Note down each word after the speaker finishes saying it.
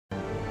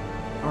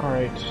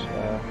Alright,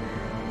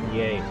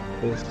 yay.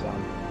 This,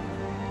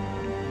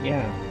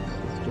 yeah,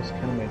 this is just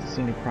kind of my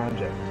senior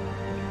project,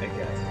 I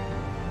guess.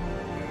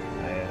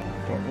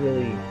 I don't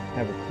really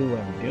have a clue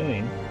what I'm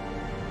doing.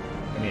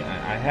 I mean,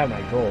 I have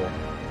my goal,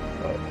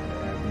 but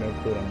I have no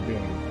clue what I'm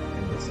doing,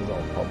 and this is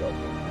all public.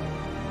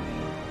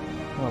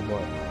 Oh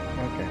boy,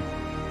 okay.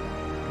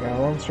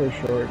 Well, long story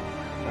short,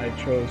 I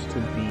chose to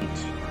beat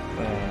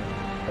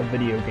a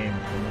video game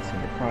from the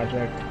senior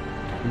project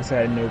because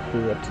I had no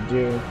clue what to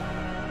do.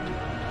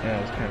 And I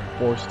was kind of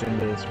forced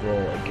into this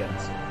role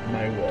against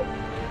my will.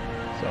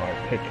 So I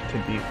picked to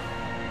beat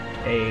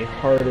a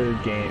harder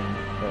game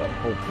that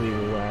hopefully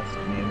will last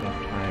me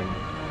enough time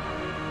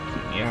to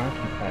keep me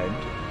occupied.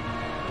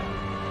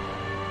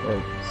 Or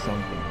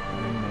something.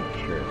 I'm not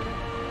sure.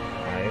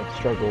 I have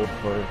struggled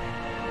for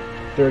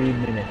 30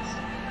 minutes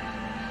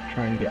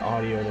trying to get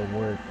audio to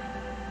work.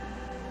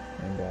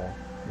 And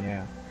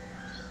yeah,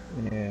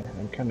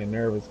 I'm kind of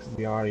nervous because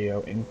the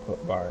audio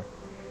input bar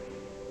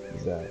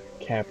is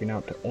capping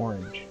out to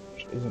orange,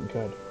 which isn't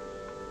good.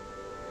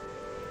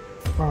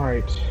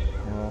 Alright,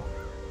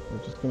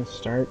 we're just gonna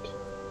start.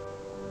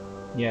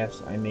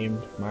 Yes, I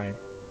named my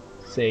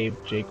save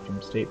Jake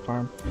from State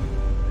Farm.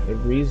 The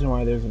reason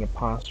why there's an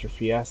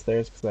apostrophe S there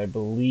is because I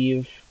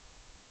believe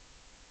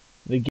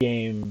the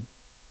game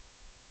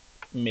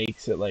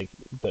makes it like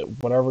that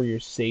whatever your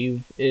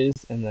save is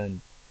and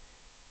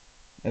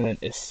then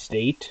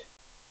estate.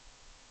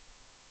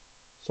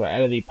 So I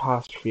added the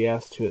apostrophe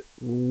S to at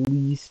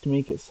least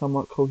make it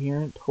somewhat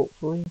coherent,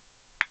 hopefully.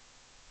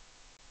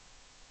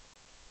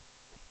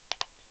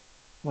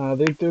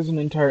 There's an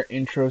entire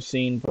intro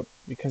scene, but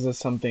because of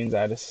some things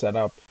I had to set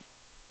up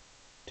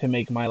to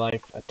make my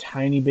life a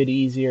tiny bit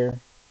easier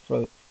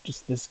for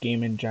just this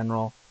game in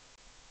general.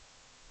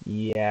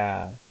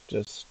 Yeah,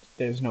 just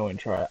there's no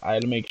intro. I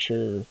had to make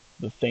sure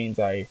the things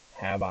I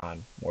have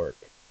on work,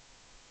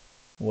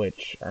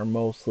 which are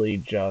mostly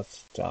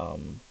just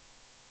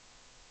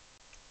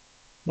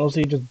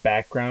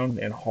background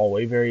and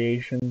hallway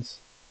variations.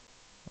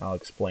 I'll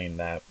explain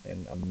that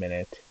in a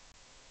minute.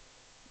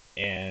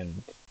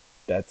 And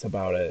that's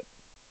about it.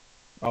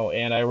 Oh,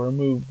 and I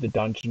removed the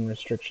dungeon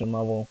restriction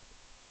level.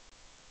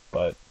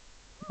 But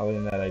other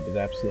than that, I did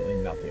absolutely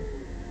nothing.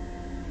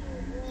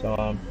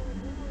 So,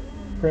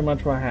 pretty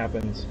much what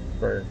happens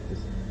for this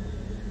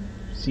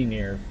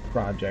senior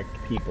project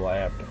people I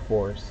have to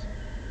force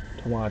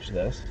to watch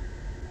this.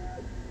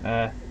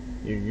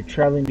 You're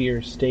traveling to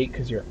your state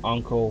because your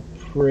uncle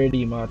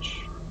pretty much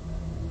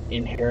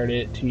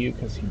inherited it to you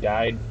because he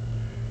died.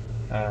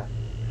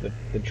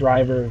 The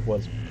driver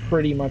was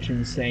pretty much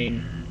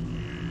insane.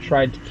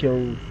 Tried to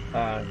kill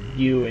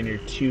you and your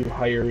two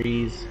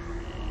hirees.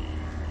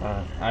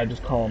 I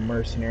just call them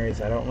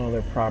mercenaries. I don't know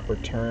their proper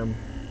term.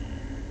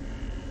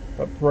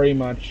 But pretty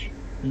much,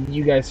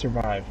 you guys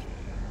survived.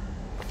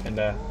 And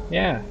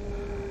yeah,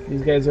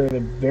 these guys are the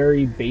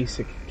very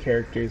basic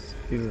characters.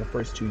 These are the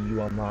first two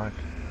you unlock.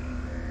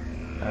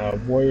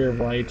 Warrior of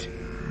Light,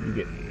 you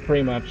get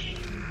pretty much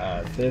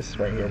this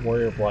right here,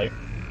 Warrior of Light.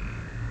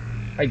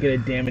 I get a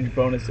damage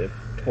bonus if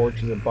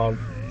torch is above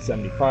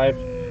 75.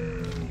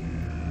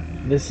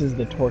 This is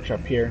the torch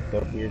up here,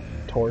 the weird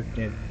torch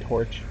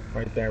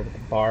right there with the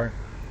bar.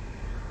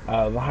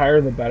 The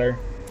higher the better.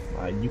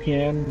 You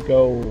can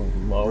go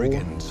low.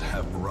 Brigands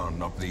have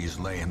run up these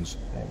lanes.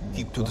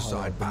 Keep to the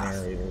side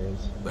path.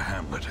 The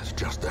hamlet is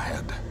just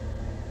ahead.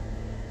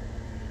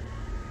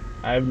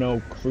 I have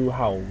no clue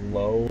how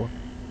low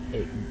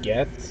it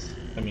gets.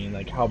 I mean,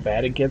 like how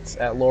bad it gets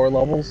at lower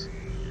levels.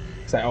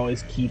 Because I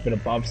always keep it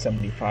above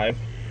 75.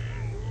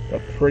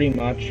 But pretty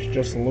much,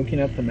 just looking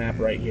at the map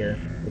right here,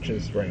 which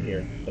is right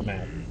here, the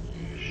map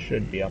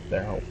should be up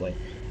there, hopefully.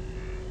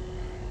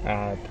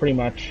 Pretty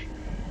much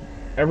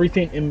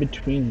everything in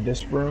between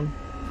this room,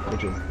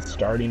 which is the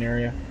starting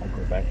area, I'll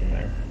go back in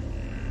there,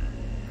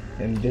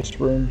 and this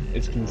room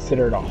is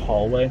considered a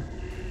hallway.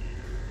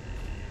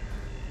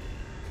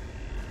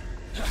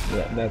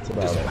 Yeah, that's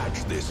about it.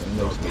 This in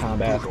those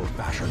combats,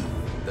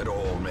 that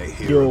all may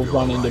hear you'll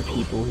run into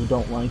people who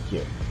don't like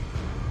you.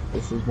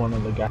 This is one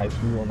of the guys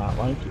who will not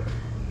like you.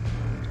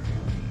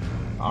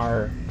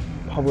 Our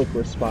public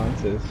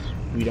response is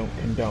we don't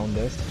condone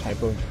this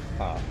type of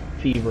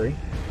thievery.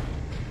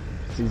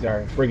 These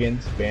are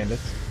brigands,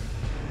 bandits.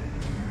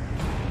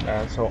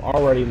 So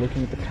already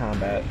looking at the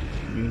combat,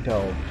 you can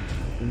tell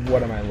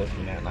what am I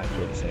looking at, and I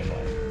feel the same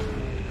way.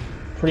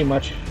 Pretty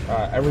much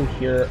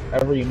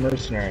every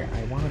mercenary,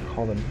 I want to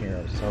call them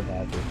heroes so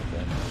badly.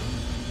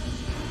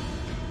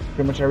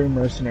 Pretty much every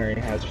mercenary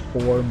has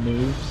 4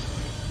 moves.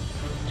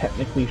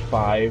 Technically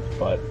 5,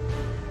 but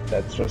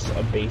that's just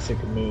a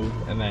basic move,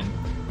 and then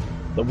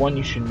the one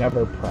you should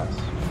never press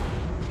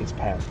is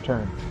pass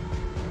turn.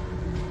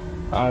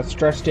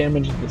 Stress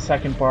damage is the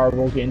second bar.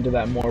 We'll get into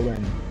that more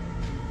when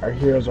our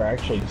heroes are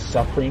actually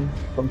suffering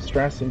from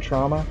stress and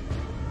trauma.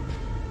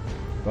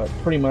 But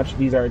pretty much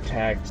these are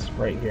attacks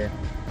right here.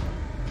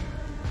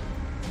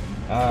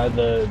 On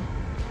the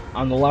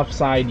left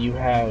side you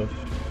have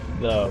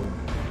the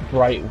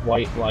bright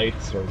white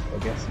lights, or I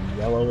guess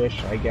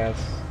yellowish,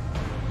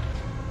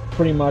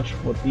 pretty much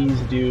what these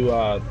do,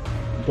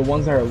 the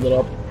ones that are lit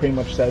up pretty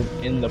much says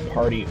in the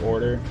party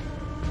order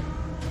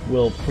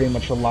will pretty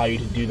much allow you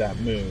to do that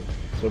move.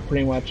 So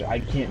pretty much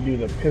I can't do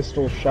the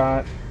pistol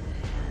shot.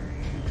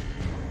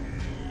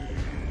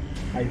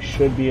 I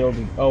should be able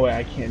to, oh wait,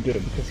 I can't do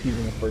it because he's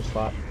in the first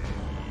slot.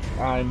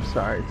 I'm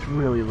sorry, it's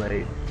really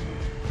late.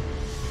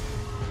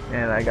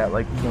 And I got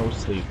like no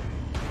sleep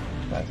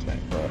last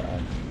night, but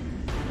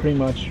pretty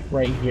much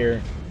right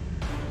here.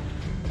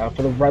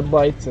 For the red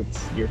lights,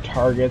 it's your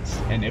targets,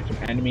 and if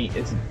an enemy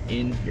isn't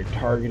in your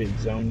targeted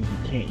zone,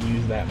 you can't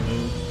use that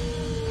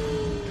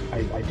move.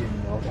 I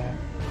didn't know that.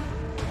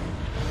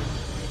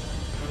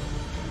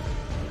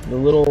 The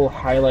little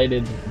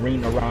highlighted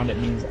ring around it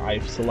means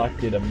I've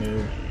selected a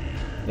move.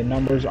 The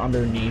numbers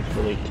underneath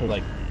relate to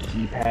like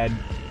keypad,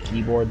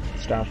 keyboard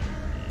stuff.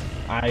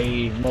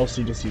 I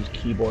mostly just use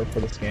keyboard for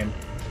this game.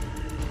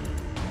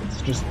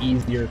 It's just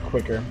easier,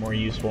 quicker, more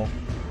useful.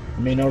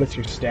 You may notice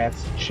your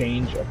stats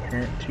change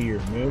apparent to your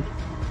move.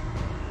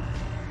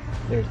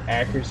 There's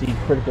accuracy,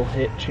 critical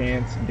hit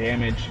chance,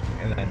 damage,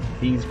 and then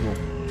these will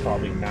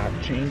probably not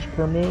change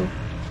per move.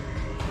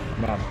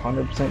 I'm not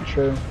 100%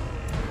 sure.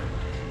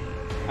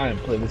 I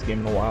haven't played this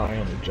game in a while, I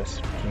only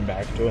just came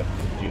back to it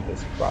to do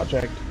this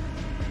project.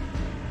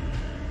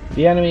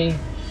 The enemy,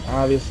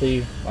 obviously,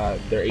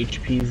 their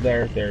HP's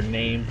there, their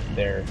name,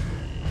 their,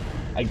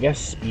 I guess,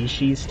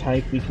 species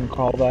type we can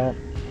call that,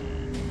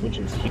 which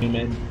is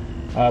human.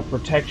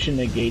 Protection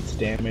negates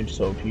damage,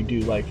 so if you do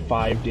like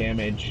 5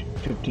 damage,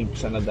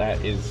 15% of that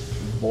is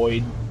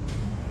void.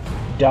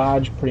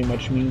 Dodge pretty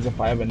much means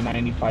if I have a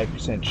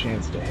 95%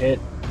 chance to hit,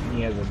 he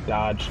has a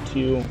dodge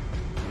too.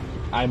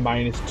 I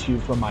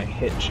 -2 for my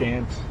hit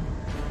chance.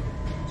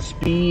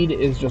 Speed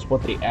is just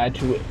what they add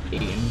to it,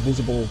 an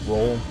invisible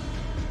roll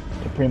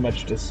to pretty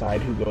much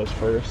decide who goes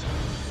first.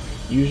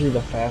 Usually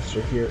the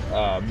faster here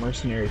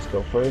mercenaries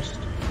go first,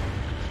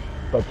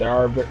 but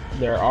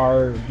there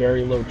are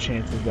very low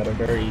chances that a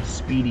very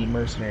speedy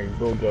mercenary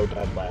will go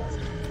dead last.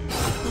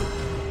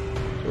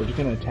 So we're just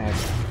gonna attack.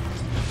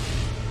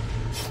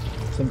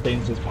 Some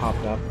things just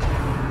popped up.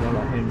 I'm gonna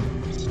let him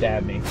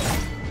stab me.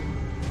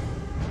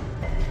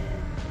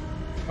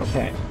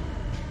 Okay.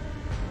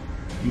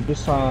 You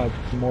just saw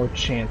more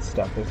chance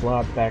stuff. There's a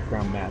lot of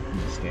background math in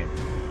this game.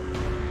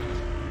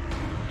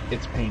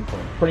 It's painful.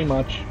 Pretty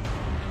much,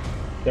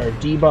 there are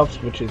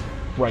debuffs, which is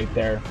right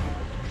there.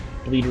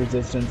 Bleed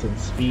resistance and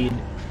speed.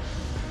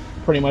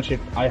 Pretty much if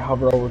I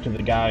hover over to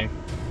the guy,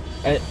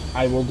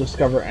 I will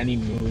discover any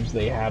moves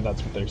they have.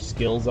 That's what their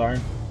skills are.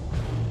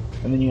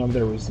 And then you have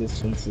their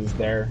resistances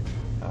there.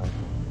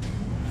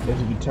 As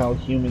you can tell,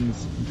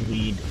 humans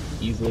bleed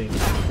easily.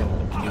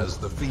 As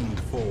the fiend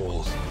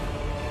falls,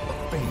 a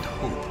faint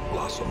hope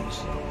blossoms.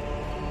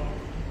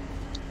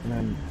 And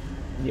then,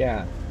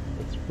 yeah,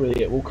 that's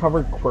really it. We'll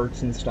cover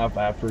quirks and stuff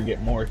after we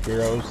get more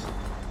heroes.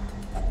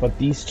 But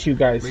these two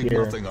guys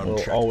here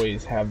will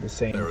always have the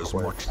same There is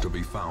quirk. much to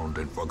be found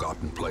in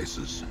forgotten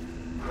places.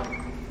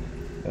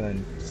 And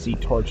then see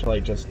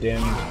torchlight just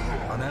dimmed,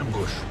 An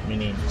ambush,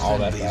 meaning all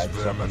that these bad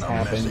stuff has vermin a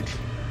happened. message.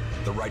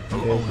 The rightful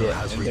There's owner it,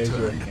 has and there's your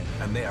returned,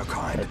 and their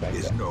kind right back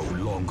is there. no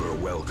longer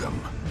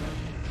welcome.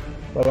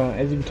 But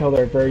as you can tell,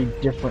 they're very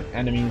different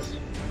enemies.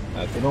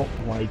 They don't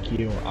like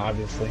you,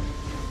 obviously.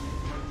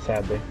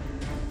 Sadly.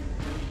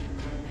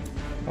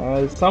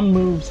 Some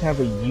moves have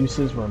a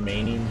uses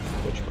remaining,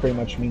 which pretty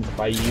much means if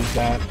I use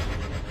that,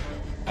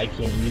 I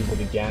can't use it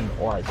again,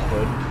 or I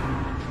could.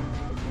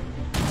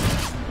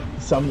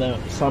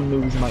 Some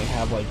moves might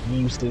have like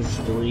uses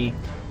 3,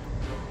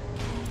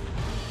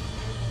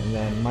 and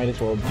then might as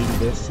well do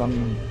this.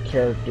 Some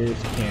characters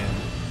can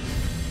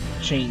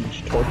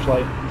change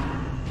torchlight,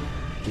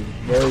 which is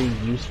very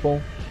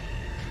useful.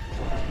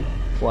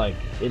 Like,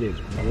 it is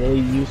really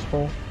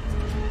useful.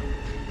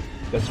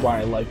 That's why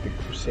I like the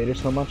Crusader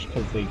so much,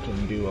 because they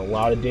can do a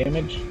lot of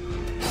damage,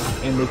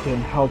 and they can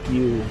help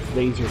you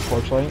raise your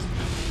torchlight,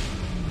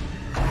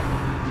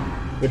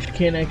 which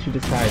can actually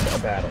decide a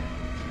battle.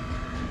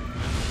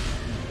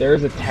 There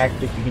is a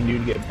tactic you can do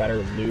to get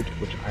better loot,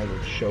 which I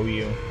will show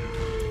you.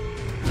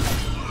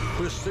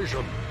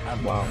 Precision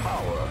and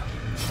power.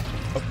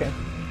 Okay.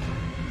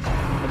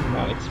 I did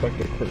not expect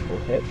a critical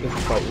hit. This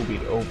fight will be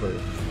over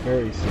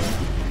very soon.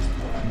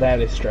 That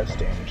is stress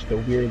damage. The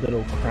weird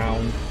little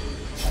crown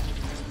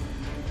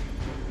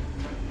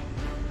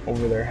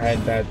over their head,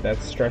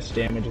 that's stress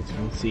damage. As you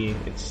can see,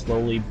 it's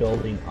slowly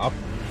building up.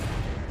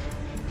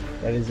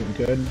 That isn't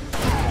good.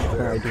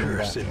 Their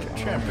cursed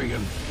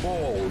champion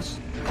falls.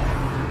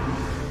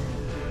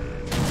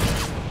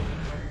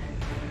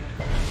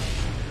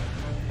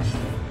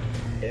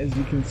 As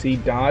you can see,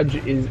 dodge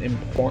is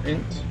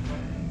important,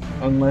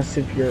 unless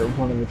if you're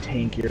one of the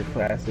tankier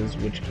classes,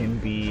 which can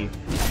be,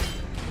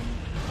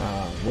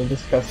 we'll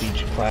discuss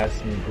each class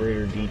in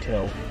greater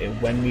detail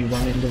when we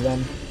run into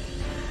them,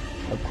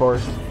 of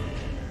course,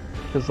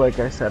 because like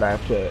I said, I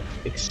have to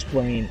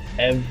explain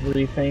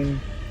everything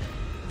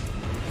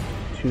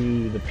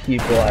to the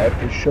people I have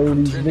to show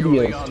these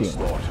videos to.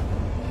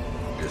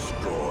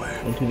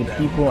 And to the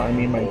people, I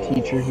mean my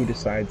teacher who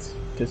decides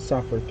to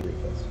suffer through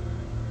this.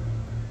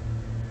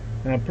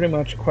 Pretty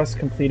much quest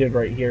completed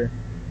right here.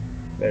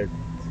 There,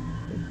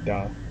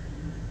 duh.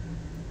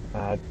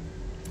 Uh,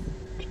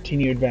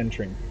 continue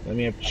adventuring. Let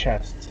me have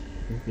chests,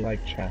 if you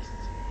like chests.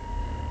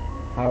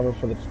 However,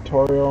 for the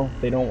tutorial,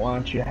 they don't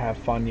want you to have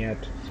fun yet,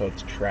 so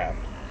it's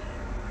trapped.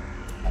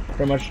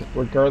 Pretty much,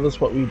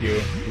 regardless what we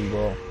do, we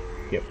will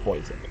get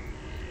poisoned.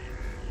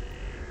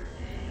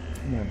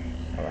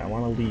 I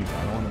want to leave.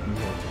 I don't want to be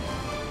here.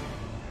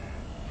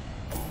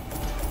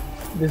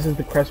 This is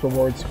the quest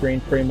reward screen.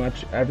 Pretty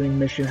much every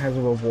mission has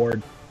a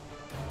reward.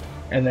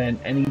 And then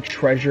any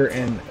treasure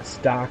and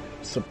stock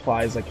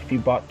supplies, like if you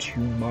bought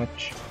too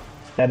much,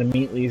 that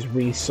immediately is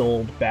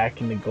resold back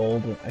into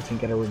gold, I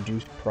think at a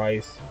reduced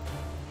price.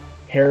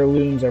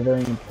 Heirlooms are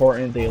very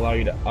important. They allow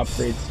you to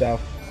upgrade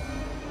stuff.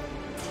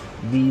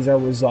 These are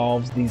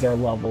resolves. These are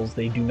levels.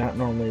 They do not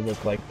normally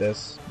look like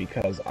this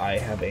because I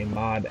have a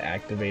mod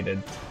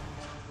activated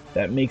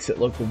that makes it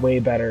look way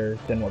better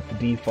than what the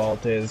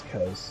default is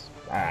because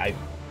I'm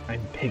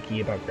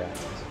picky about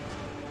graphics.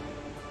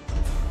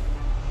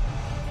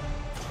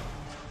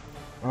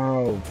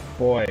 Oh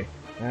boy,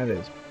 that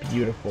is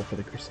beautiful for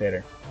the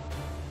Crusader.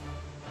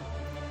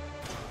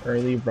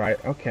 Early ride.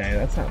 Okay,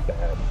 that's not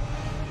bad.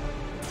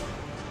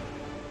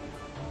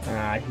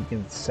 He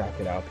can suck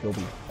it up. He'll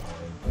be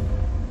fine.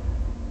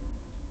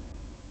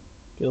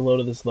 Get a load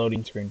of this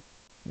loading screen.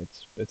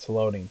 It's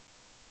loading.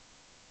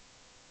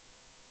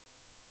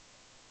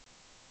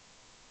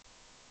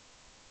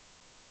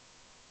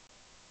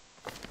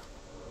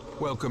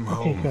 Welcome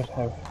home. Okay, good.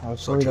 I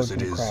was worried I was going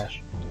to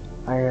crash.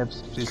 I have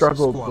This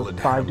struggled with squalid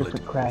 5 hamlet,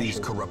 different crashes these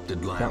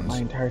corrupted throughout lands. my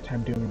entire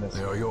time doing this.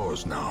 They are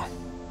yours now,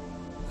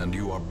 and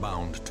you are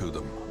bound to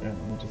them. Yeah,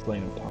 I'm just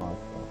letting him talk.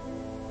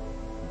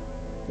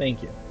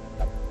 Thank you.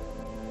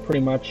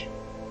 Pretty much,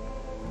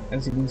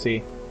 as you can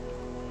see,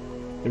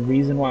 the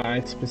reason why I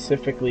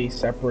specifically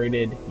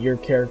separated your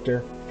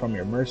character from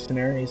your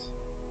mercenaries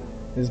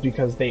is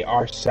because they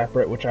are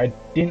separate, which I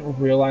didn't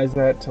realize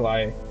that till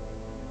I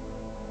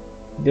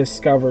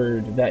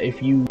discovered that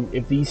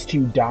if these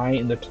two die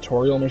in the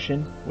tutorial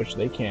mission, which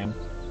they can,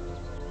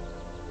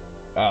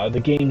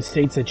 the game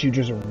states that you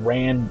just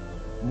ran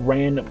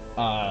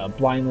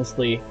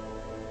blindlessly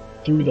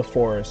through the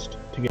forest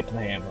to get to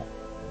the hamlet.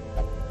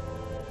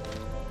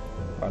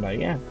 But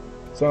yeah,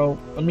 so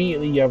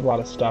immediately you have a lot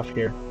of stuff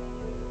here.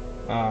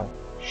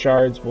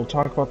 Shards, we'll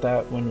talk about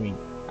that when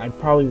I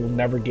probably will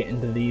never get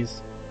into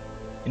these.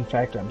 In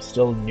fact, I'm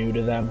still new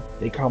to them.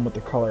 They come with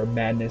the Color of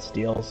Madness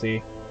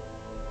DLC.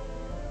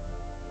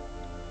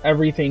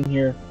 Everything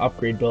here,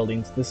 upgrade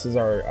buildings. This is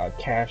our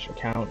cash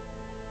account,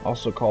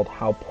 also called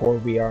How Poor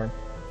We Are.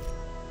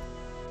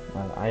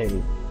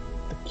 The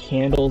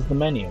candles, the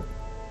menu.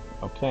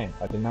 Okay,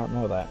 I did not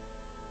know that.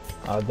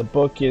 The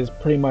book is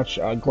pretty much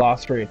a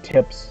glossary of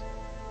tips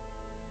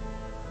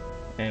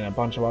and a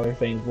bunch of other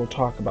things we'll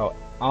talk about.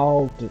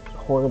 I'll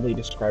horribly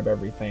describe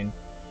everything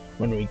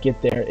when we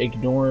get there.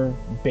 Ignore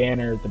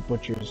Banner the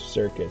Butcher's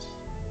Circus.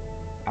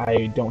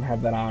 I don't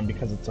have that on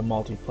because it's a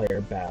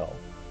multiplayer battle.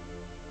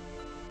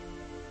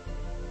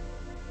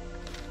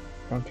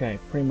 Okay,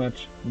 pretty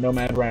much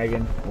Nomad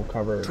Dragon will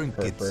cover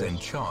Trinkets and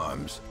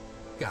charms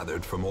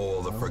gathered from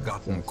all the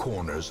forgotten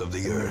corners of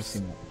the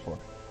earth.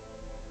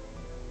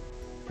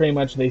 Pretty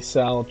much they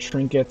sell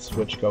trinkets,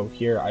 which go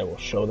here. I will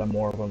show them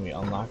more when we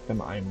unlock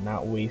them. I'm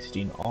not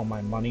wasting all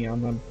my money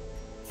on them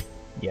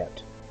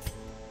yet.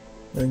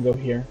 Then go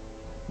here.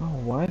 Oh,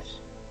 what?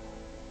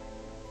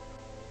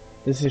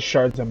 This is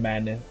Shards of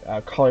Madness,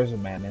 Colors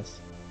of Madness.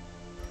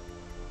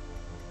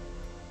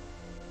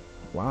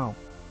 Wow.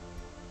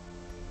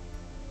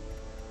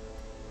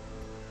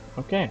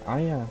 Okay,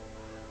 I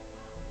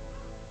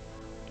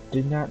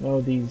did not know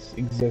these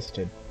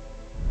existed.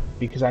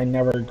 Because I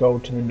never go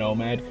to the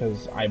Nomad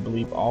because I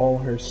believe all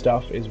her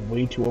stuff is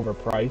way too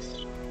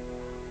overpriced.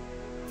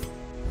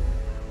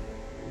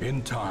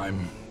 In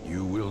time,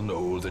 you will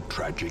know the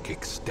tragic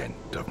extent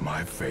of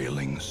my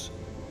failings.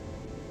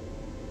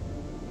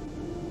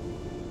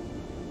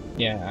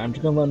 Yeah, I'm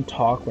just gonna let him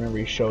talk whenever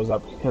he shows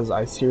up because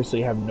I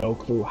seriously have no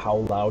clue how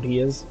loud he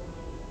is.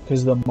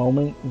 Because the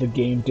moment the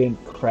game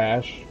didn't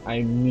crash, I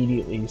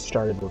immediately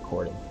started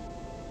recording.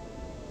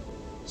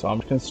 So I'm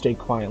just gonna stay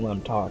quiet and let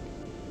him talk.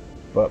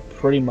 But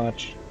pretty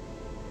much,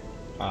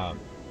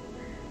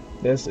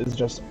 this is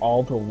just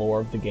all the lore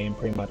of the game,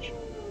 pretty much.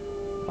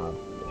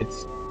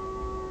 It's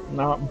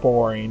not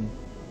boring.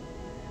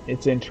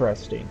 It's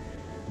interesting.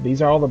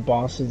 These are all the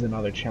bosses and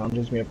other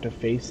challenges we have to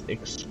face,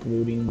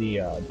 excluding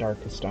the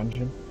Darkest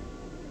Dungeon,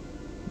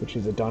 which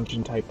is a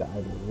dungeon type that I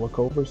will look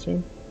over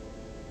soon.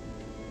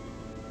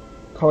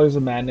 Colors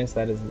of Madness,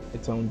 that is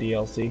its own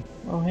DLC.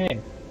 Oh, hey.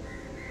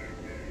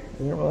 I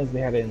didn't realize they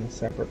had it in a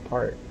separate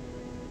part.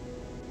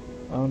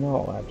 Oh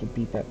no, I have to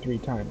beat that 3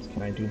 times.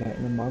 Can I do that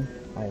in a month?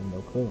 I have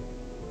no clue.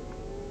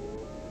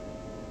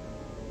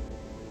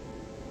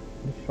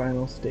 The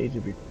final stage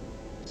of your...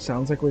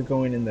 Sounds like we're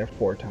going in there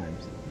 4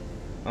 times.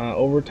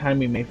 Over time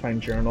we may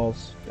find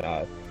journals.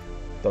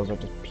 Those are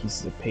just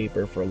pieces of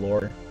paper for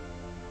lore.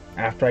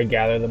 After I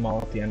gather them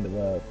all at the end of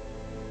the...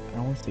 I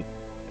don't want to say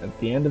At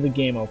the end of the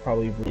game, I'll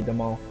probably read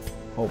them all,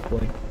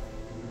 hopefully.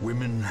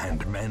 Women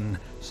and men,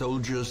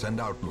 soldiers and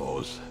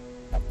outlaws,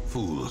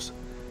 fools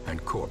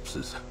and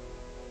corpses.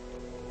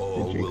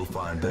 All will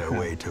find their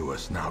way to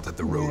us now that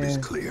the road is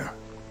clear.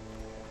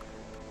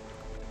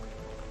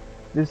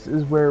 This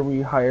is where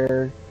we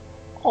hire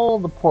all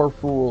the poor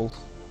fools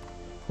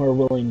who are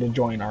willing to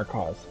join our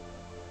cause.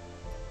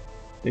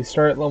 They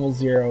start at level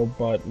 0,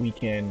 but we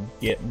can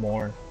get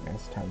more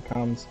as time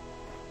comes.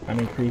 I'm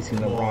increasing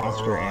the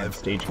roster and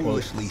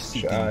stagecoach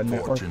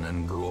network. Fortune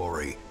and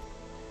glory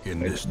in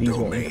this These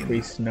will domain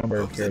increase the number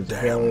of heroes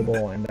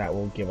available, and that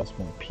will give us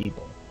more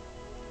people,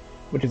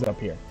 which is up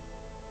here.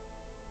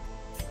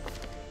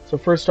 So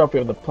first off, we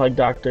have the Plague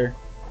Doctor.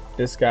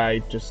 This guy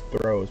just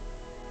throws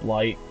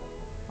blight.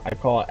 I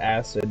call it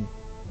acid,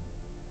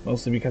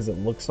 mostly because it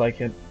looks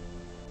like it,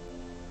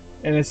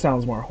 and it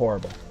sounds more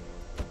horrible.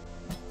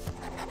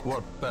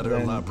 What better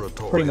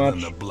laboratory pretty much,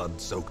 than the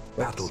blood-soaked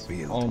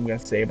battlefield? All I'm gonna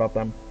say about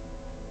them.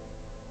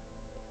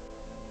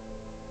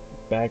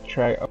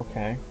 Backtrack,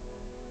 okay.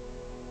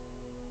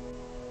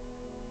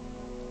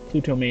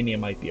 Plutomania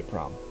might be a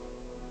problem.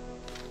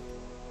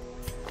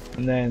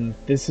 And then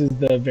this is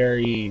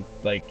the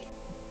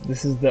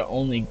this is the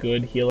only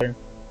good healer.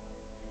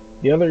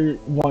 The other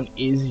one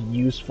is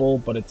useful,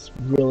 but it's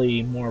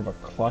really more of a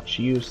clutch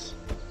use.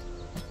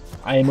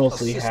 I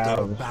mostly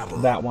have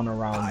that one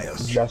around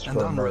just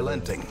for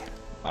unrelenting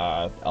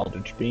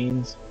Eldritch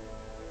Beams.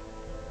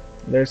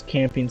 There's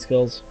camping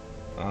skills.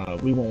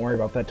 We won't worry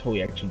about that till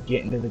we actually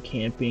get into the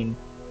camping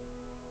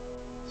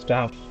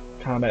stuff.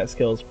 Combat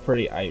skills,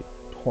 I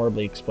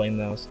horribly explain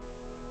those.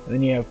 And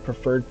then you have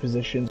preferred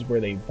positions where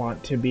they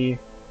want to be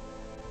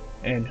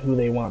and who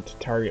they want to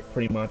target,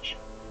 pretty much.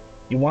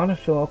 You want to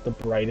fill out the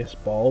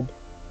brightest bulb,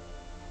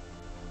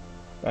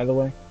 by the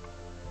way.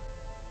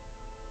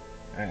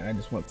 I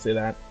just want to say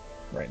that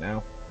right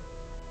now.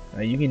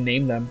 You can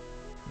name them.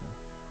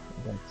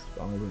 That's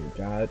all we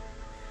got.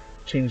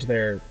 Change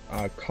their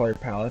color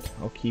palette.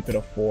 I'll keep it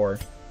a 4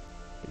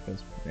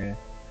 because,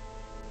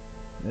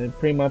 And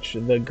pretty much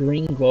the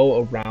green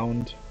glow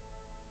around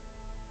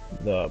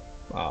the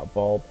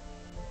bulb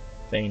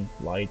thing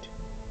light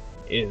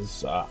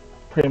is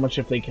pretty much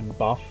if they can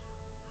buff.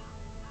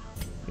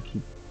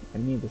 I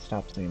need to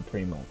stop saying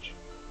pretty much.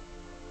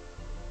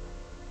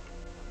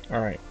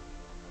 Alright.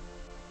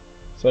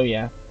 So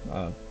yeah,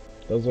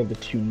 those are the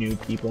 2 new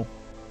people.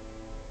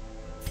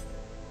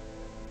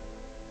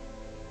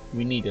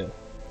 We need to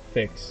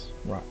fix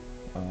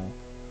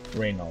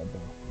Reynald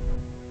though.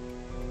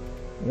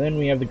 And then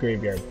we have the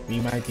graveyard. We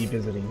might be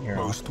visiting here.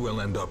 Most will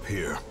end up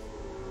here,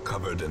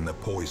 covered in the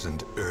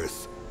poisoned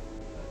earth,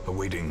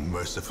 awaiting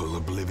merciful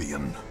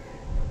oblivion.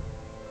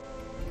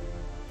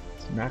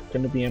 It's not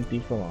going to be empty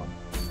for long.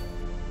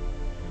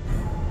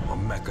 A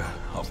mecca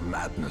of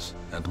madness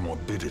and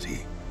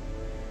morbidity.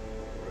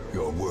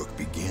 Your work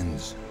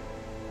begins.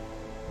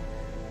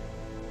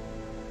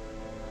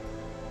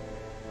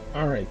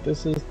 Alright,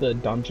 this is the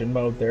dungeon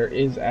mode. There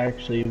is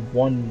actually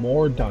one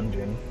more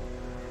dungeon.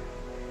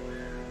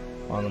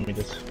 Let me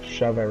just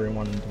shove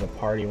everyone into the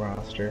party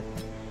roster.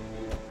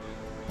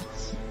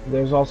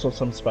 There's also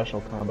some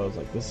special combos,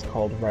 like this is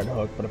called Red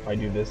Hook, but if I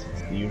do this,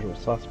 it's the usual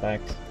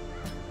suspects,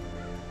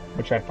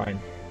 which I find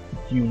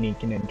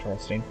unique and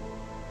interesting.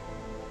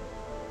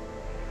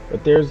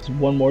 But there's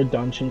one more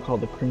dungeon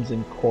called the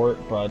Crimson Court,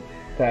 but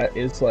that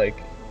is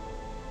like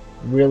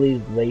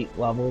really late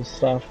level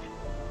stuff,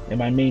 and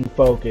my main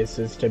focus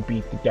is to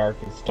beat the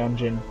Darkest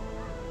Dungeon.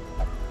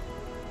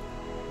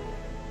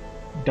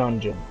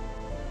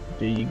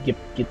 Do you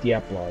get the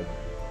epilogue?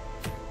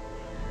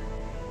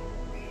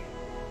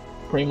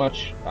 Pretty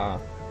much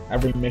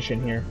every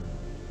mission here,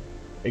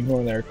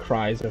 ignore their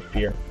cries of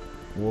fear.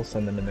 We'll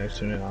send them in there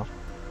soon enough.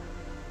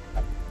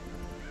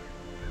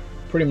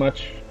 Pretty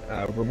much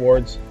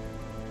rewards,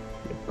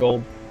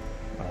 gold.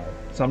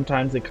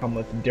 Sometimes they come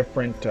with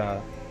different,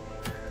 I'm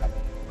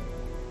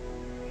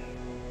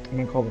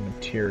gonna call them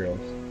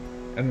materials,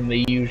 and then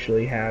they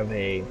usually have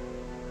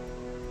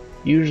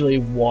usually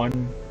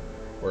 1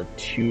 or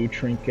 2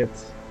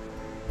 trinkets.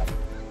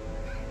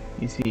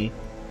 You see,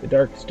 the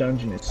Darkest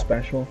Dungeon is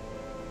special.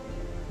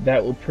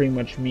 That will pretty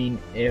much mean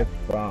if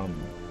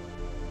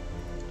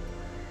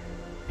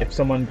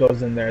someone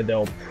goes in there,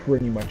 they'll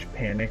pretty much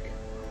panic.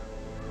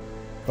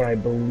 But I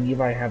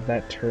believe I have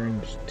that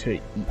turned to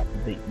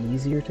the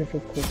easier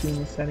difficulty in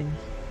the settings.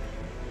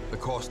 The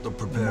cost of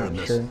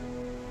preparedness,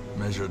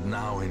 measured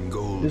now in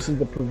gold. This is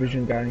the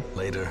provision guy.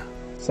 Later,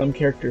 some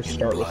characters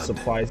start with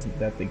supplies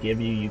that they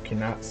give you. You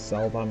cannot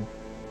sell them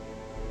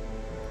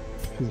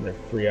because they're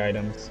free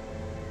items.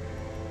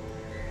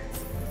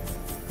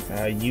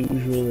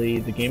 Usually,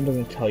 the game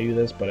doesn't tell you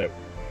this, but it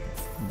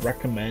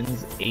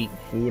recommends 8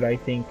 food, I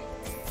think.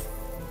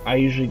 I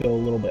usually go a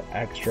little bit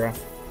extra.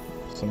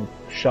 Some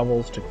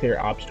shovels to clear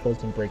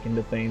obstacles and break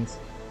into things.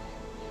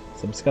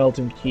 Some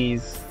skeleton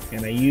keys,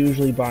 and I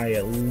usually buy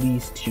at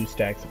least 2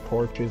 stacks of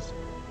torches.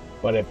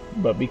 But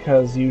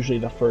because usually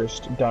the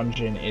first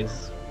dungeon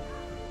is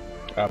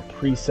a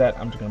preset,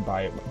 I'm just gonna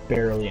buy it with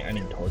barely any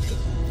torches.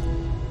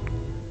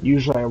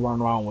 Usually I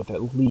run around with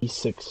at least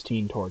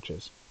 16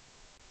 torches.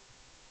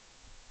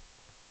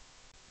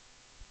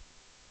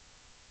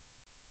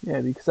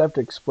 Yeah, because I have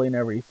to explain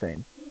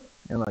everything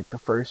in like the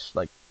first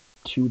like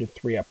 2 to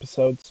 3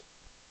 episodes.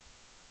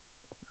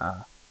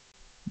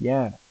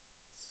 Yeah,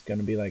 it's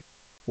gonna be like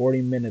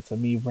 40 minutes of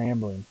me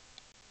rambling.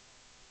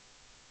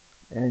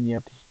 And you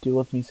have to deal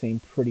with me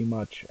saying pretty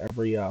much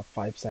every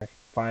 5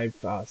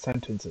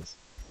 sentences.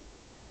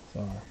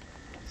 So,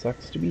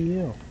 sucks to be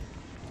you.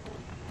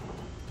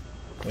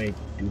 Wait,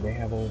 do they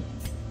have a...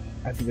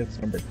 I think that's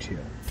number 2.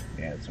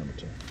 Yeah, it's number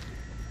 2.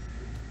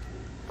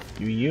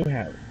 Do you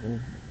have...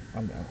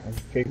 I'm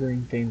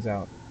figuring things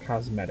out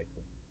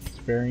cosmetically. It's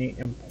very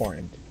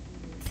important.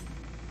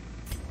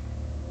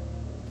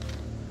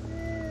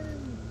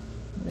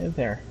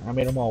 There, I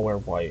made them all wear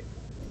white.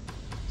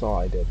 That's all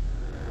I did.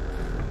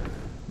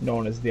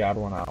 Known as the odd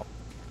one out.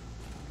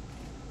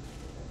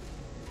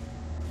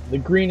 The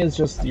green is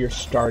just your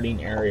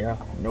starting area.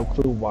 No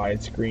clue why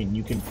it's green.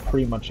 You can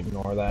pretty much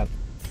ignore that.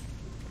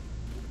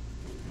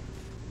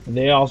 And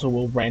they also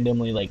will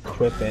randomly like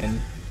quip in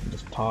and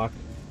just talk.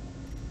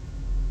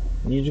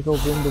 And you just go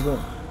room to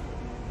room.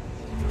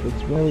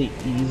 It's really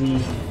easy,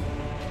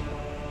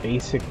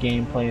 basic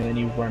gameplay, and then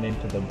you run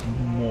into the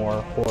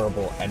more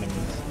horrible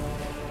enemies.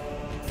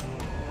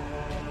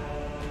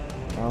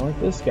 I like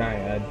this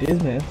guy,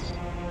 Dismas.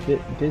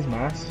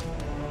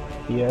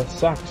 He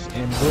sucks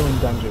in ruin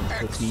dungeons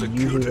because he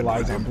usually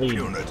relies on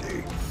bleeding.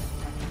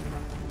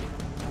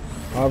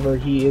 However,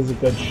 he is a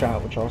good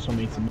shot, which also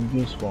makes him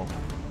useful.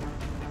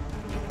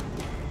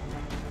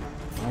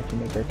 I can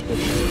make our Twitch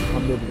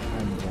 100 and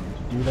I'm going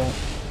to do that.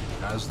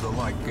 As the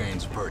light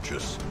gains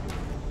purchase,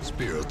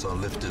 spirits are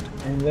lifted,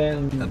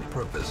 and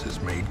purpose is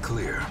made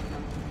clear.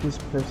 This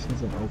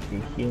person's an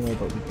okay healer,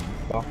 but we can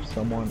buff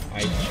someone.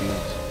 I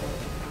choose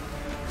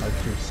our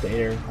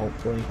Crusader,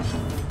 hopefully.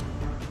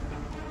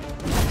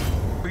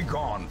 Be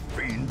gone,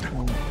 fiend.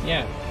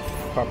 Yeah,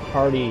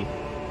 party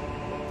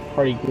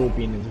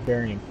grouping is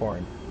very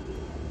important.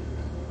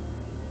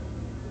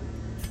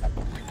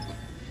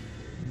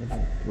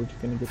 We're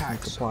just gonna get some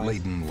supplies.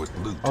 Laden with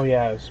loot. Oh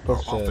yeah, I was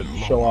supposed to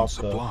show off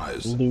the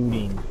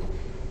looting.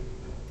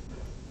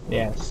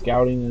 Yeah,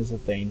 scouting is a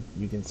thing.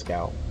 You can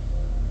scout.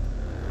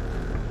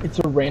 It's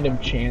a random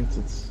chance.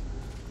 It's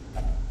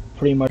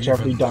pretty much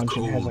every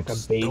dungeon has like a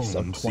base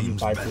of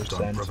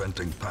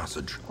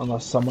 25%.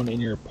 Unless someone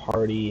in your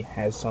party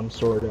has some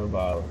sort of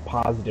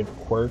positive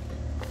quirk,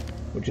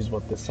 which is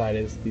what this side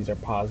is. These are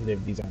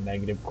positive, these are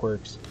negative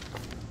quirks.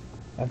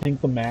 I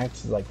think the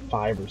max is like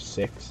 5 or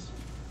 6.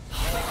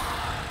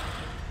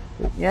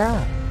 But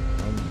yeah,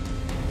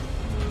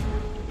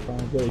 that's all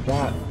I really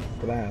got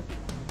for that.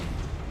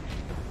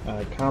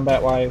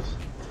 Combat-wise,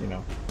 you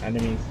know,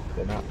 enemies,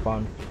 they're not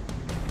fun.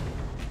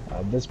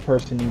 This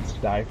person needs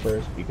to die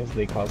first because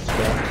they cause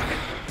stress.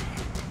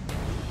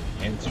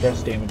 And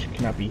stress damage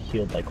cannot be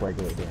healed like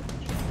regular damage.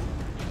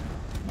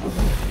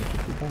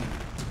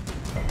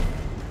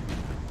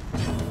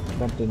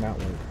 That did not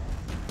work.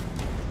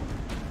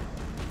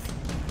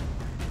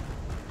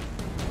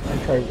 I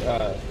tried,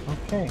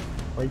 okay.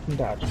 Or you can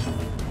dodge. I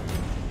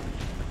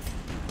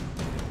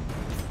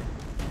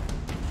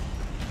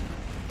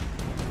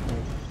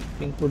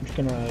think we're just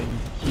gonna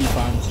keep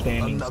on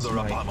spamming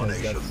Smite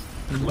because that's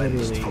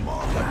literally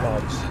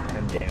above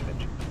 10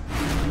 damage.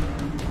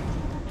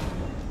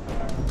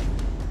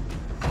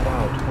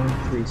 Wow,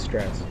 23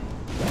 stress.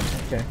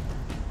 Okay.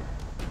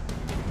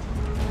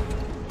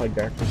 Plague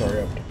Doctor's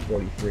already up to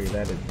 43,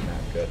 that is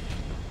not good.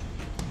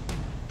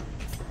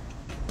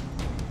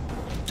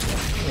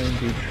 We're going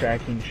to do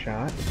tracking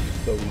shot,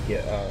 so we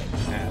get a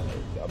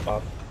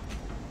buff.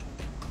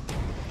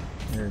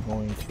 We're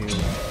going to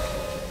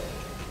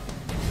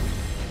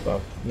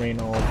buff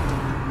Reynold.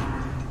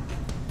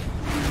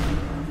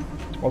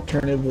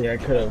 Alternatively, I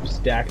could have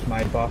stacked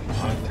my buff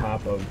on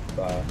top of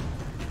the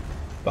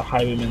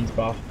Highwayman's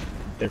buff.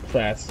 Their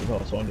class is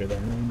also under their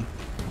name.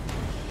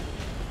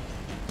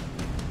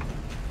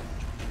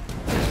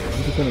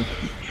 I'm just going to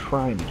keep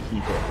trying to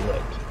keep it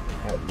lit,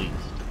 at least.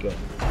 Good.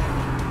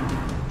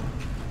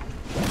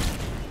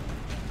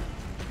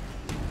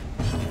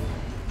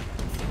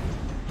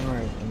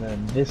 Alright, and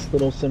then this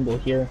little symbol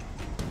here,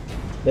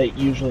 that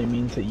usually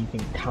means that you can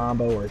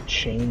combo or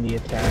chain the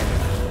attack.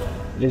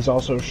 It is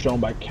also shown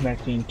by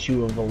connecting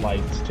 2 of the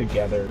lights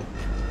together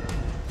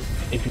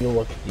if you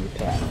look at the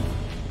attack.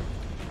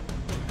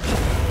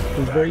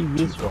 It's very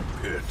useful.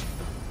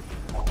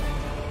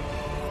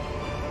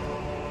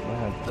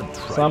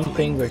 Some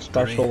things are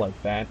special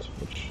like that,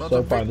 which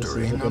so far this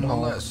is a good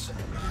haul.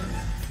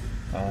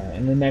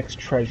 In the next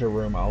treasure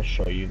room I'll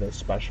show you the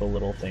special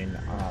little thing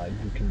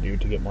you can do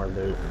to get more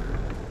loot.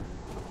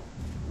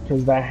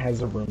 Because that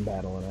has a room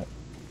battle in it.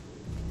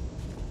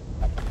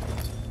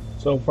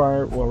 So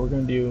far, what we're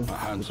going to do is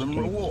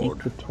keep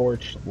the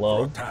torch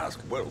low task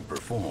well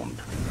performed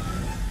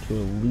to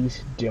at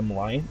least dim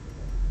light.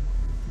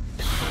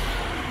 I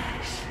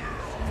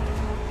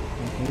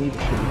believe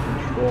it should be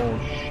Control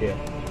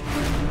Shift.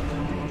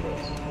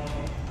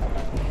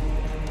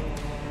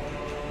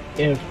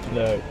 if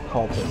the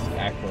cultist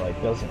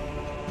acolyte doesn't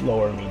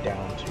lower me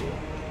down to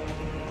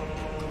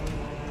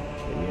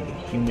we have a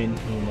human,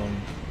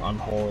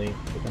 unholy.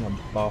 We're gonna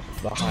buff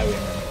the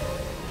highwayman.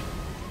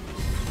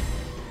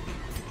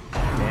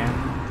 Man,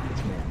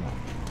 it's man now.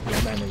 The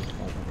man is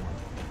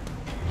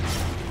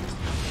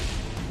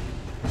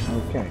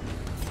okay.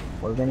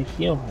 We're gonna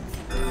heal him.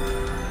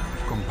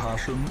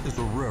 Compassion is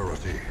a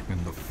rarity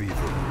in the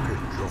fever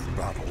pitch of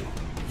battle.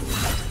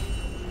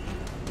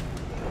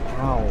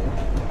 Ow.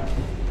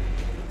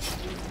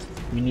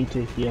 We need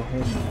to heal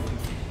him now.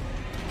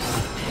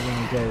 We're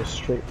gonna go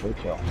straight for the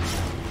kill.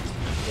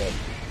 Good.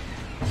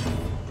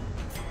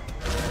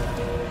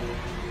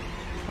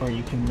 Or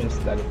you can miss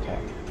that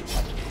attack.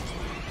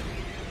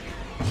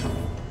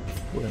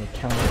 We're gonna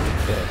counter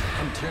with this.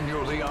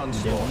 Continue the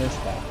onslaught. Don't miss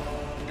that.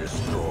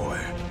 Destroy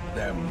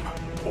them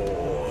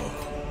all.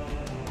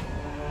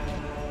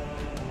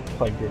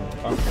 Plague grenade.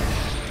 Okay.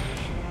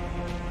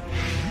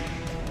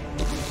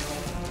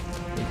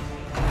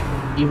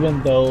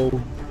 Even though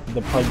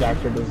the Plague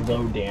Doctor does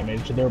low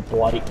damage, their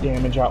blight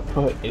damage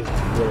output is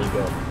really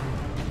good.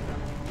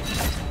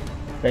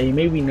 Now you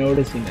may be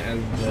noticing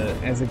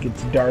as it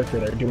gets darker,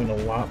 they're doing a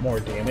lot more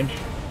damage,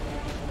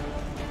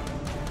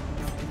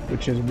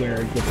 which is where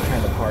it gets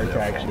kind of hard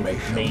to actually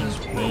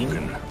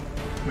maintain.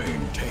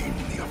 Maintain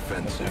the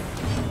offensive.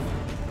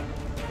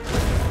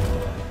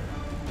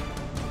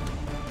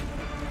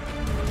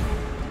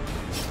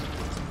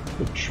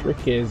 The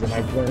trick is, and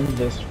I've learned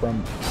this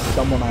from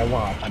someone I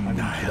watch,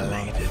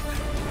 Annihilated.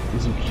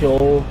 is you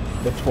kill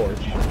the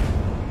torch,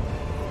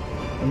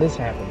 and this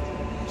happens.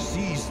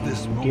 Seize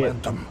this You get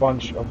a momentum.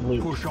 bunch of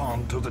loot. Push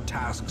on to the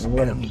task's And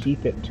we're going end. to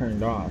keep it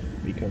turned off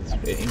because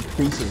it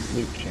increases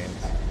loot chains.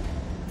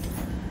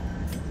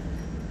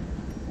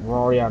 We're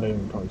already out of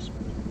inventory space.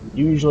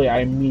 Usually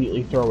I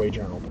immediately throw away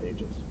journal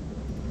pages.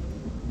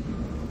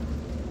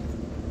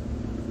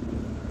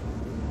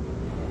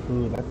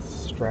 Ooh, that's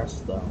stress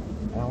though.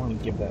 I don't want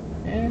to give that.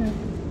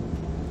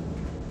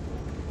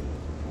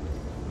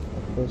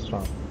 First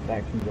off,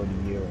 that can go to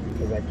you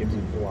because that gives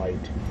you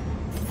blight.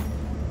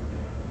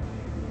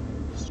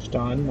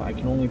 Stun, I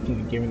can only think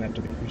of giving that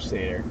to the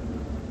Crusader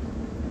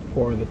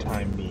for the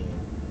time being.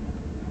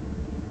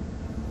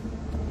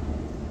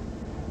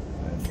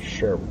 And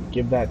sure, we'll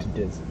give that to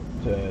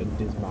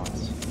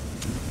Dismas.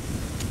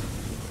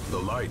 The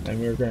light, And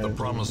we're gonna the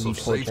promise of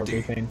torch safety.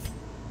 everything.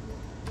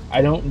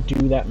 I don't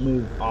do that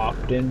move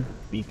often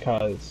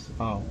because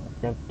I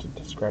forgot to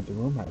describe the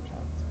room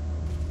icons.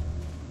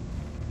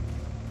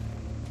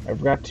 I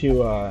forgot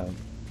to I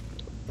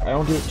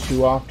don't do it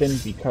too often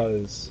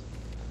because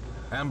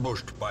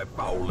Ambushed by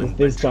foul with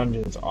this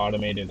dungeon's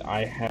automated,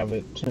 I have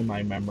it to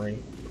my memory,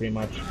 pretty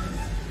much.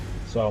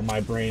 So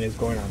my brain is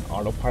going on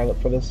autopilot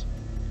for this.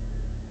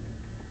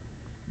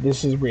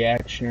 This is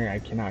reactionary, I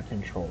cannot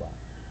control that.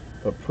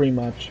 But pretty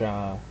much,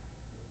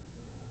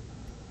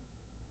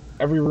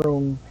 every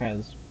room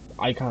has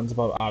icons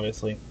above,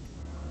 obviously.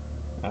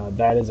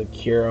 That is a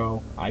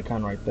Kiro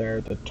icon right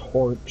there. The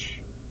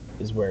torch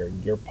is where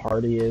your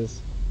party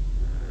is.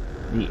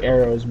 The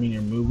arrows mean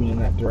you're moving in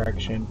that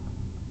direction.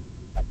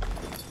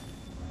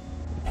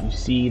 If you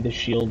see the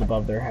shield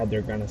above their head,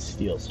 they're gonna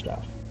steal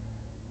stuff.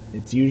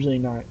 It's usually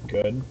not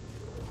good.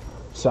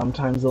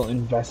 Sometimes they'll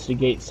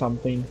investigate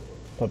something,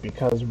 but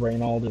because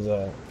Reynold is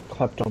a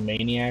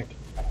kleptomaniac,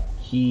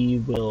 he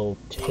will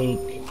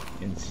take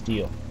and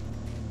steal.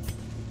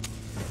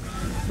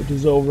 Which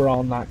is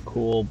overall not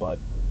cool, but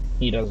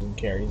he doesn't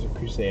care. He's a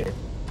crusader.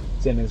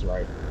 It's in his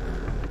right.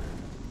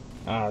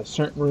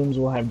 Certain rooms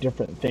will have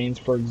different things.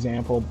 For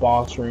example,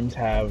 boss rooms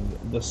have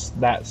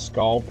that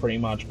skull pretty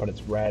much, but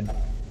it's red.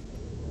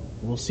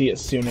 We'll see it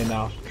soon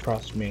enough,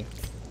 trust me.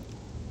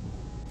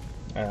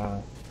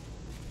 And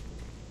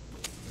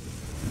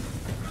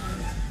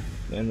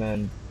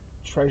then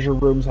treasure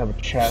rooms have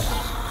a chest.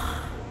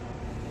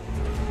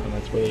 And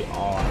that's really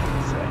all I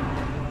can say.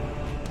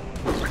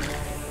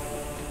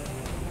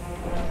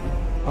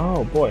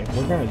 Oh boy,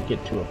 we're gonna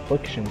get to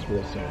afflictions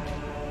real soon.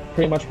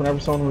 Pretty much whenever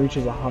someone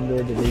reaches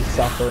 100, they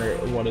suffer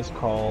what is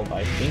called,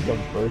 I think, a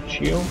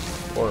virtue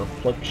or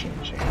affliction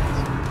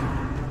chance.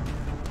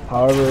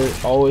 However,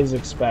 always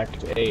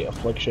expect a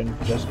affliction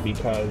just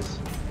because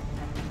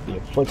the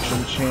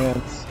affliction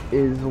chance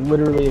is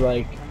literally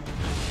like,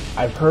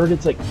 I've heard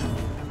it's like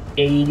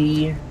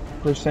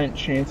 80%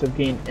 chance of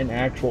getting an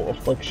actual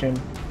affliction,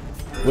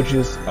 which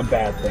is a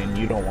bad thing.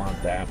 You don't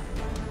want that.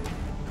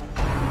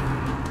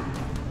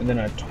 And then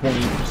a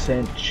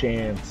 20%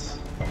 chance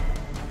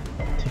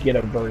to get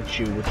a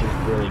virtue, which is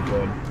really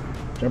good.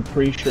 And I'm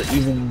pretty sure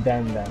even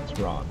then that's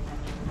wrong.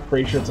 I'm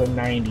pretty sure it's a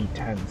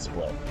 90-10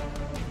 split.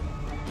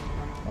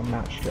 I'm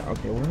not sure.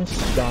 Okay, we're gonna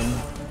stun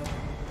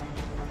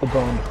the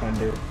Bone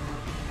Defender.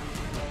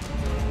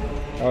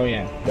 Oh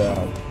yeah,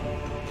 the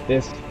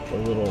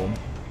little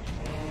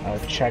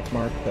check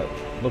mark that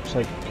looks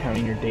like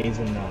counting your days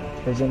in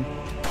prison.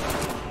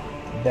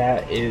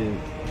 That is,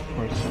 of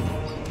course,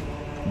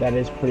 that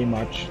is pretty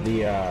much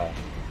the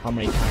how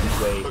many times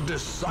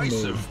they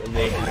move.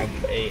 They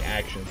have a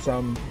action.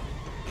 Some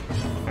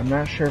I'm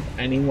not sure if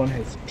anyone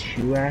has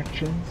 2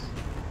 actions.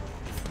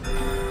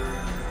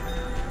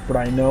 But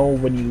I know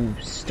when you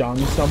stun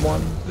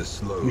someone,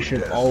 you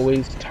should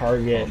always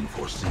target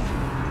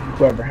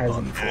whoever has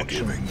an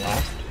action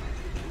left,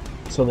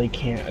 so they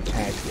can't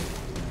attack you.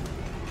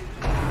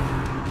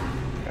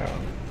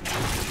 Oh.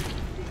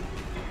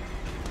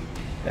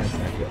 That's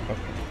not good. Okay.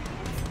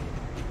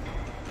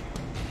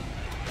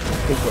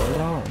 What's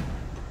going on?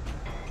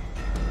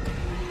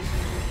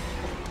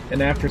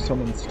 And after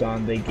someone's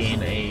stunned, they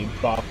gain a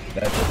buff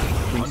that just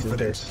increases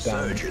their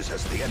stun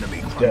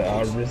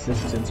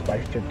resistance by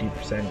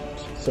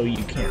 50%, so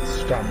you can't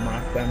stun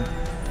lock them.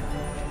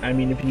 I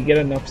mean, if you get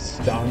enough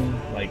stun,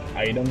 like,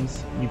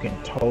 items, you can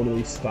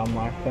totally stun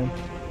lock them.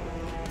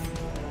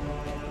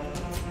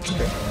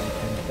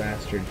 And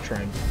bastard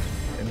try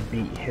and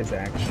beat his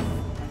action.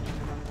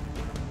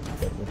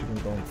 But what you can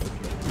go and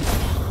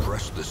here?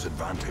 Press this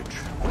advantage.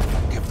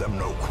 Give them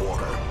no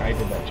quarter. I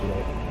did that too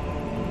late.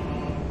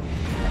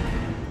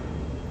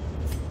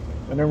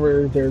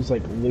 Whenever there's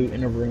like loot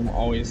in a room,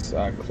 always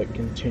click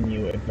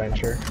continue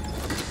adventure,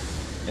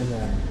 and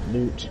then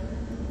loot,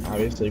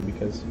 obviously,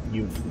 because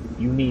you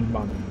need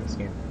money in this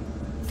game.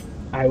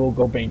 I will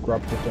go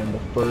bankrupt within the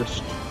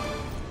first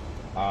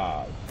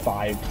 5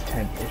 to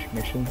 10-ish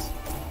missions,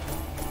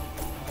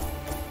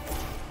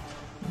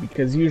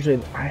 because usually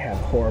I have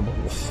horrible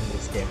luck in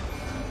this game.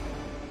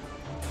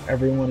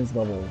 Everyone is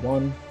level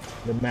 1,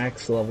 the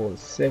max level is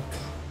 6.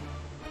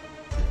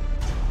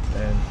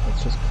 And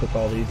let's just click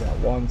all these at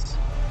once.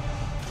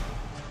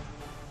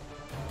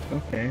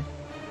 Okay.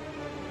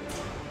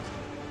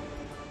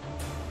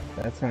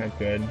 That's not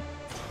good.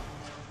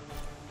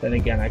 Then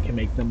again, I can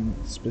make them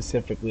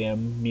specifically a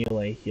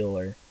melee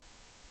healer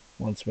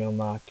once we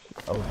unlock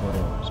a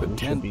room, so we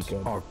should be good. The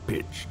tents are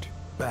pitched,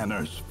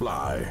 banners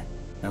fly,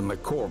 and the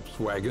corpse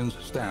wagons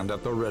stand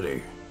at the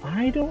ready.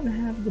 I don't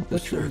have the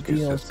Butcher circus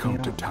DLC has come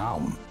on. to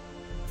town.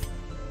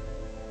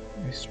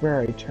 I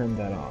swear I turned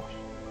that off.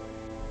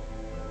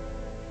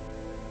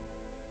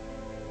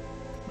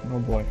 Oh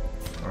boy.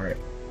 Alright.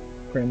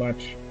 Pretty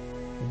much.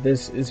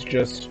 This is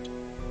just...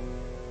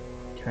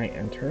 Can I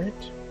enter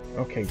it?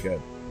 Okay,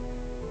 good.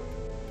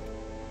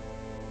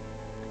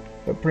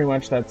 But pretty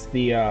much that's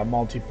the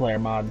multiplayer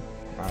mod,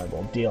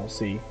 well,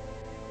 DLC.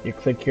 You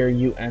click here,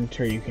 you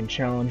enter, you can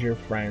challenge your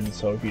friends,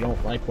 so if you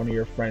don't like one of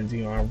your friends,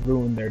 you want to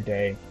ruin their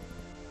day,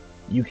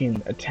 you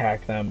can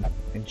attack them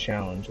and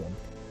challenge them.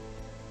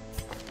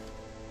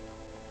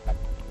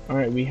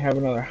 Alright, we have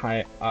another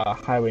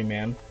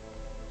highwayman.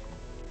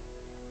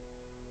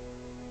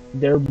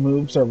 Their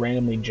moves are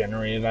randomly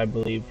generated, I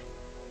believe.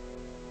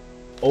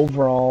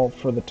 Overall,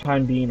 for the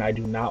time being, I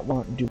do not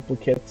want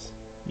duplicates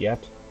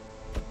yet.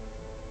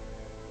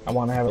 I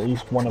want to have at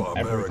least one of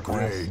every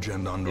class rage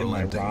and in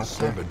my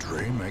roster.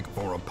 savagery make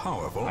for a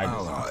powerful I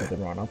just did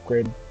the wrong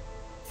upgrade.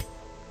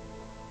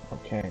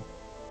 Okay.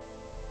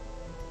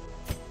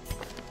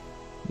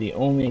 The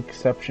only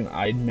exception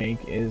I'd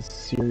make is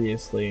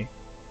seriously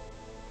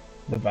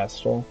the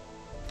Vestal.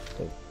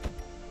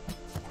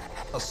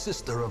 A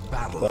sister of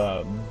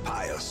battle,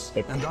 pious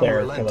the and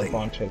cleric of the unrelenting.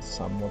 bunch, as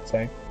some would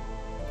say.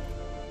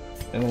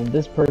 And then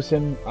this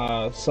person,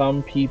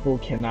 some people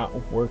cannot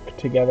work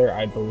together,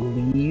 I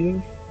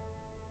believe.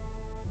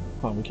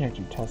 Hold on, we can't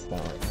do test that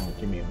right now.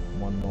 Give me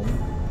one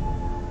moment.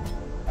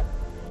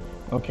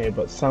 Okay,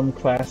 but some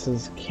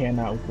classes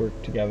cannot work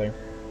together.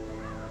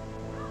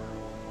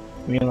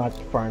 We unlocked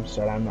the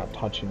farmstead. I'm not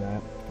touching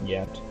that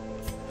yet.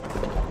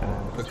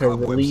 To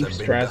relieve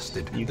stress,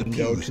 you can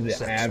go to the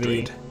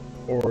Abbey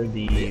or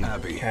the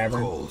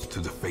Cavern. Calls to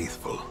the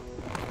faithful.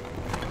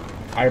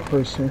 I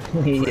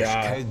personally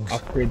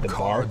upgrade the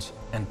bar.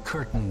 And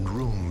curtained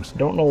rooms.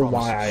 Don't know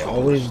why I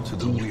always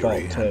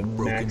default to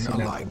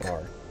maxing out the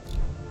bar.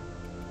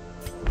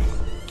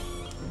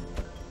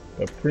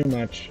 But pretty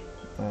much,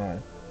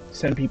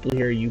 send people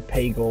here, you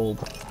pay gold,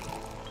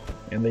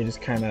 and they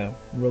just kind of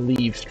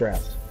relieve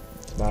stress.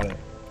 That's about it.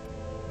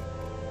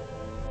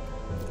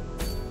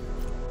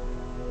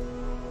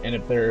 And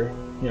if they're,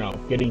 you know,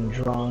 getting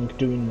drunk,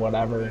 doing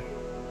whatever,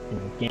 you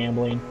know,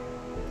 gambling,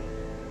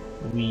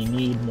 we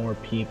need more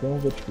people,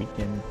 which we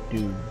can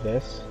do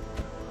this.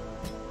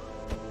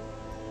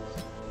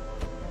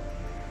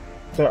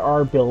 There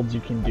are builds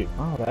you can do.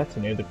 Oh, that's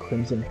new, the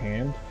Crimson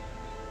Hand.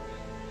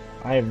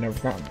 I have never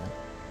gotten that.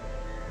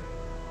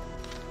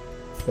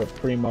 But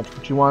pretty much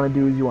what you want to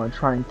do is you want to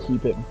try and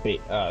keep it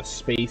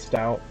spaced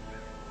out.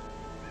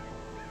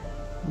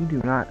 We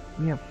do not.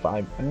 We have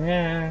 5.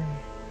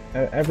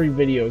 Every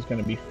video is going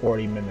to be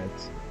 40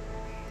 minutes.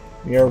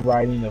 We are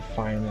riding the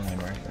fine line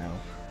right now.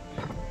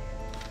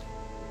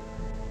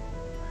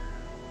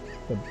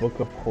 The Book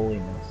of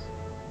Holiness.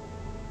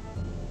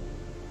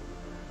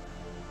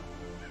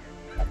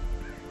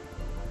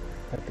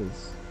 That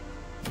is...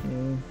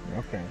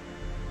 okay.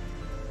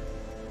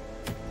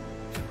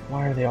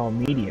 Why are they all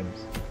mediums?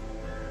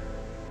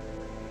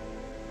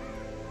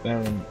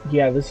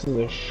 Yeah, this is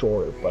a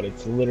short, but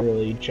it's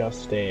literally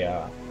just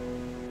a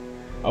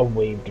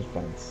wave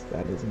defense.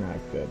 That is not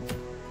good.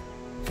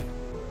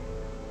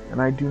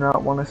 And I do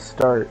not want to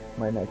start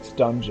my next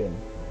dungeon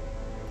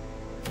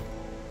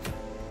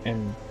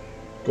and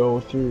go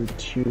through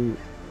two...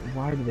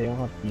 Why do they all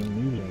have to be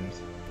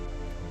mediums?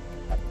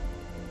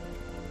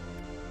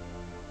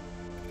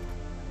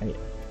 I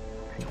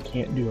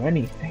can't do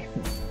anything.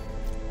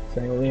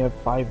 So I only have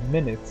 5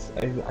 minutes.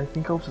 I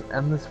think I'll just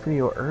end this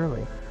video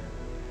early.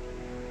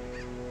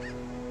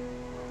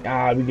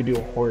 We can do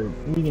a horde.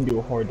 We can do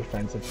a horde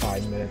defense in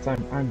 5 minutes.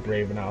 I'm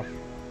brave enough.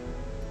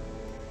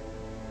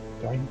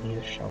 Do I need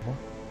a shovel?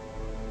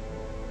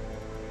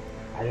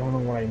 I don't know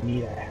what I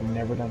need. I have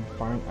never done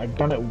farm. I've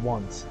done it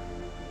once.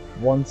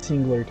 One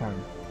singular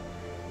time.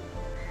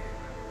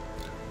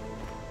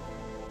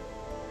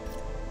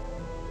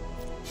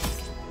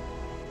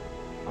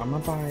 I'm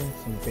gonna buy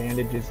some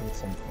bandages and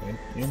some,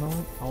 you know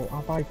what?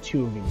 I'll buy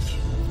 2 of each.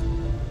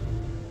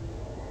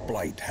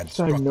 Blight had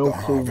struck the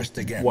harvest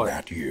again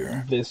that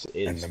year,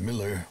 and the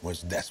miller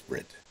was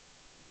desperate.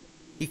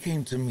 He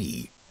came to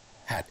me,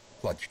 hat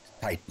clutched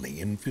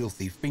tightly in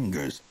filthy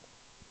fingers,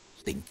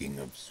 stinking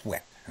of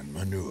sweat and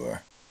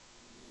manure.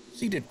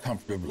 Seated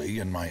comfortably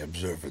in my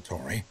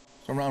observatory,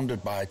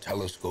 surrounded by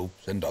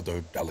telescopes and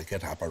other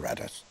delicate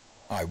apparatus,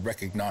 I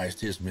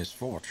recognized his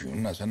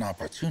misfortune as an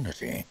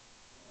opportunity,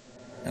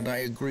 and I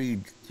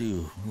agreed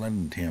to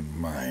lend him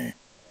my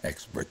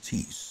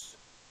expertise.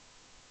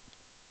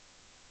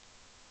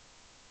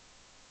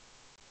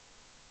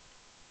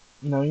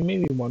 Now you may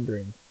be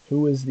wondering,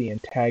 who is the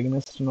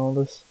antagonist in all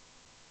this?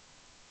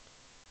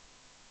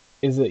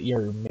 Is it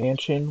your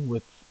mansion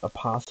with a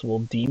possible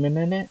demon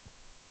in it?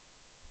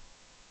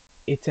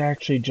 It's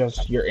actually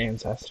just your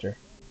ancestor.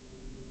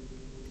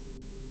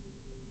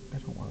 I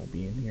don't want to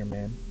be in here,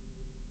 man.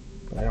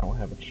 But I don't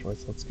have a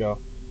choice. Let's go.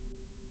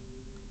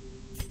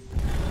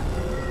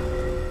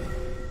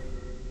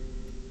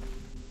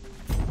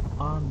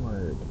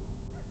 Onward.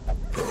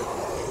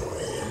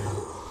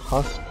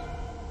 Husk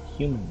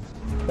humans.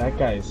 That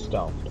guy is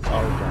stealthed. Oh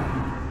god.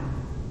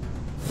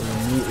 We're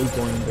immediately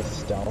going to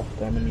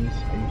stealth enemies.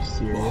 Are you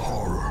serious?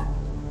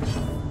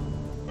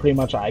 Pretty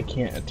much I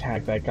can't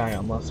attack that guy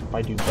unless if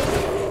I do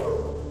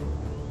both.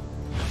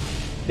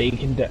 They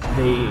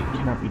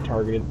cannot be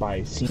targeted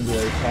by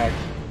singular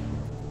attacks,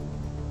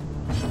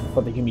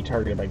 but they can be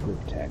targeted by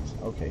group attacks.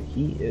 Okay,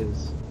 he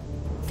is...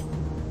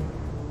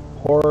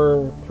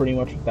 Horror, pretty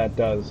much what that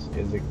does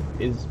is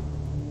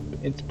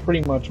it's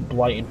pretty much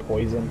blight and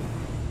poison,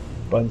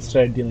 but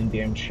instead of dealing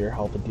damage to your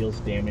health, it deals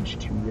damage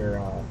to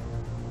your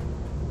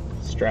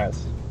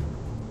stress.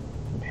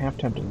 I'm half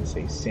tempted to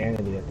say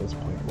sanity at this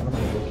point. What am I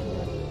looking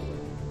at?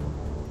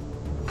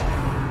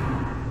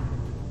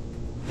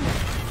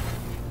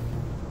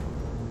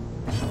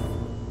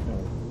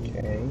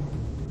 Okay.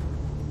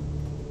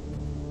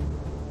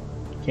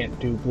 Can't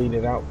do bleed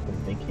it out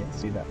because they can't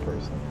see that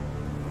person.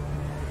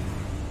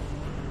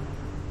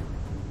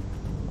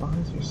 Oh,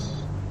 just...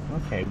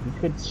 Okay, we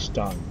could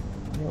stun.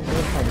 Yeah, we'll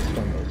try to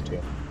stun those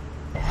two.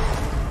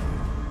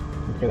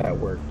 Okay, that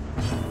worked.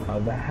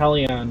 The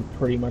Hellion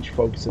pretty much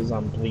focuses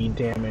on bleed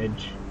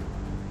damage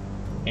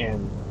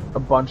and a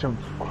bunch of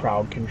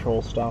crowd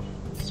control stuff,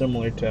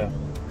 similar to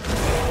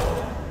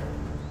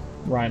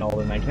Reinald,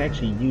 and I can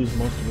actually use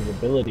most of his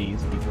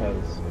abilities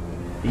because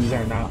these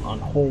are not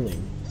unholy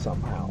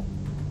somehow.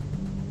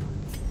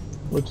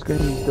 We're just going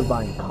to use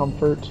Divine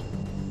Comfort.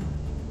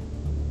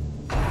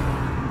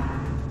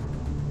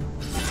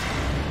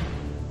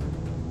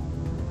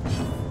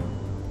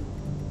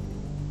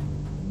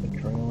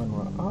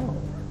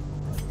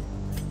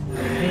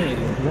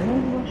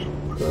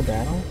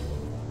 Battle?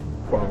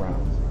 4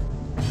 rounds.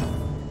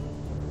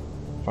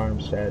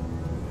 Farmstead.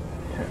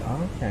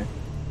 Okay.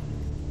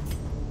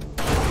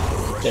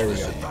 There we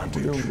go.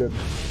 We're doing good.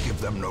 Give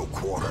them no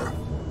quarter.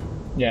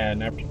 Yeah,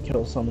 and after you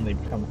kill someone, they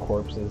become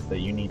corpses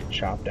that you need to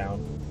chop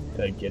down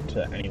to get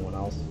to anyone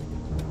else.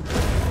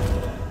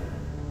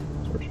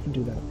 So you can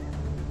do that.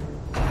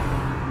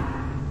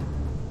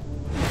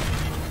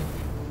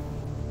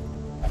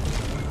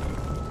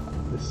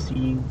 The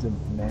seeds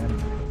of man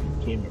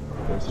became a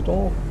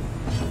crystal.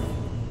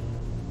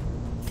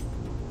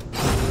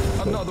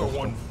 Another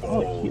one falls.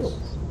 Oh, it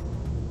heals.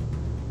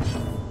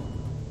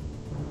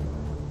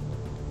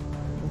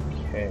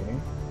 Okay.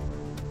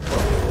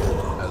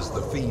 As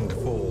the fiend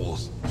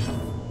falls,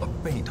 a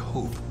faint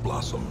hope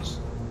blossoms.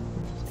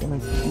 I'm just gonna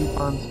keep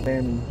on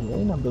spamming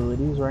healing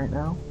abilities right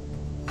now.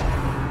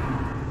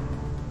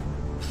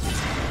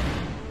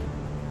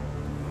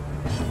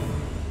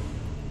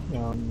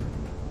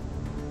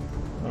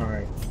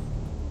 Alright.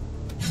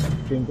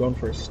 I'm going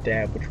for a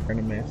stab, which we're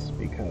gonna miss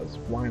because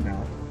why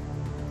not?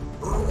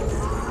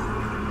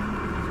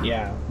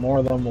 Yeah, more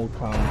of them will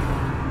come.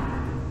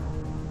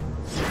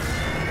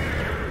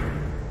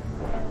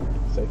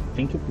 So I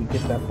think if we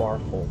get that bar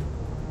full,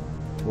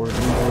 we're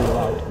legally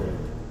allowed to leave.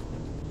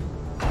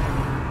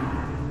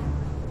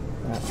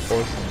 That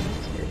horse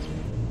scares me.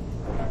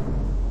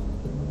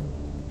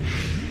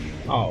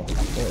 Oh,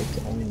 so it's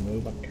the only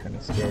move. I'm kind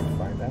of scared to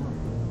find out.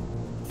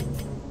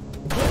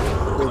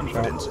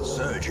 Confidence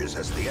surges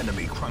as the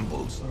enemy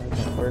crumbles. Alright,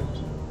 that worked.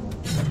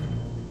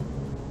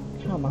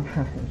 Come on.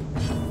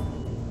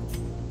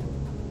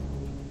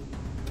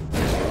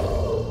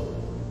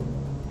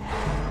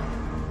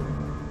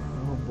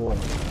 Oh boy.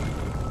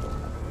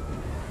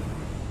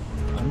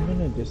 I'm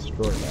gonna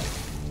destroy that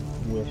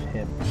with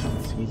him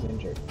since he's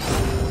injured.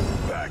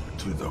 Back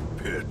to the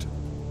pit.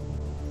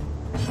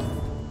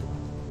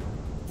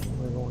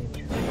 We're going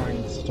to try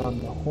and stun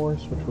the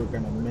horse, which we're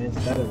gonna miss.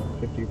 That is a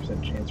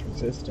 50% chance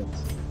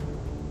resistance.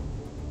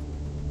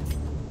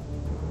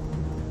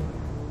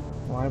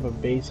 Well, I have a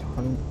base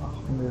 110.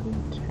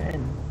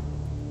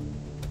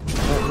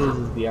 That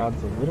raises the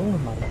odds a little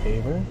in my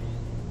favor.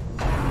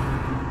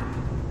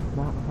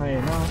 Not high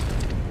enough.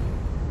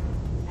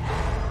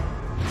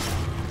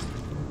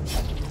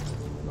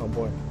 Oh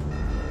boy,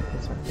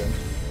 that's not good.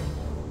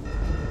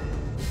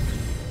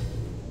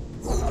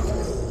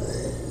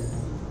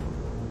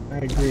 I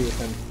agree with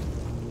him.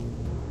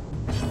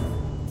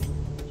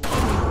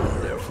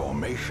 Their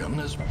formation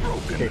is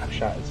broken. Kick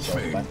shot is so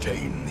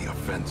Maintain the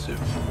offensive.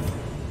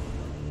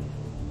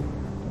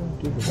 Don't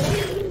do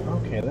the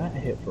okay, that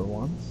hit for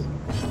once.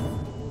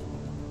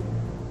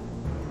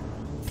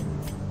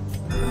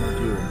 I'm gonna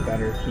do a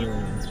better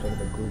healing instead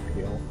of a group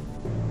heal.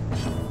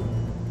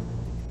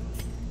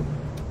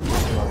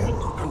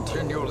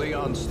 Continue the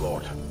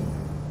onslaught.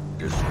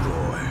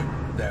 Destroy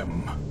them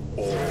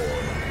all.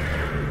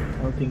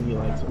 I don't think he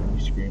likes it when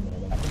you scream at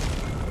him.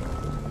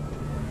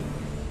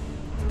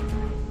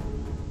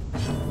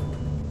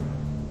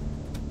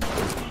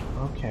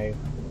 Okay.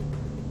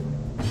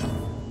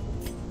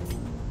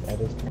 That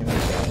is kind of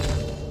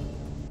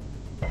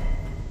bad.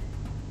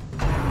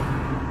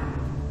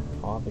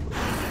 Paw the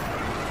ground.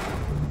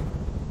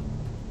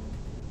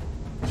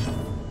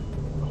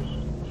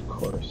 Of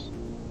course.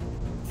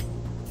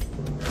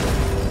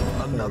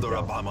 Another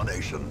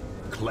abomination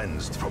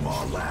cleansed from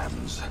our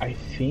lands. I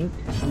think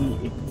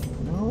we...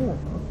 No,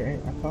 okay.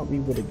 I thought we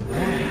would ignore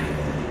it.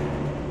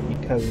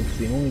 Because it's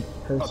the only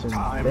person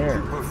there.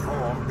 To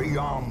perform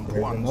beyond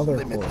There's one's another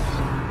limits. horse.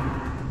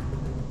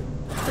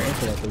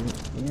 Granted, I think,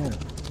 yeah.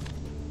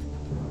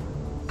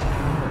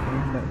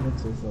 And that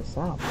mixes us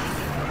up.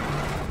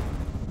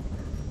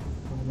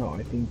 Oh no,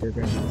 I think they're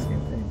going to do the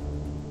same thing.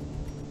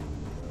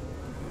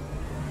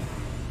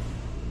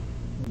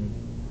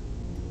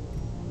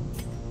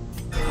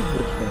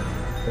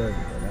 There we go,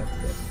 that's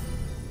good.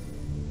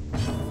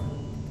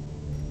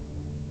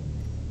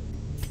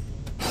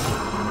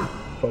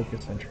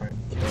 Focus on trying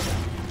to kill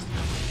them.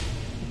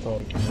 That's all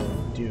we can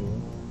really do.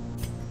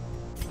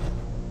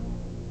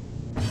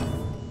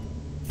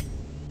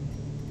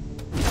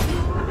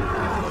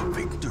 A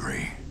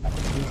victory.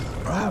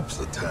 Perhaps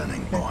a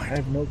turning point. I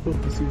have no clue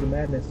to see the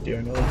madness do. I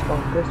know they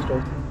spawn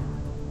crystals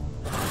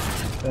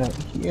that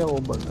heal,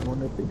 but I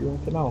wonder if they do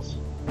anything else.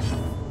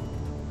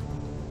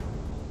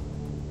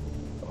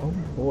 Oh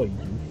boy,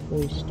 you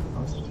forced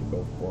us to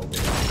go forward.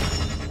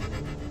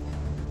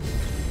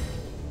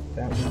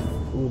 That was,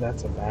 ooh,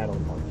 that's a battle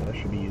mark. That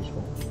should be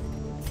useful.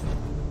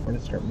 We're gonna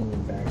start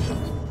moving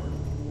backwards.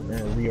 We're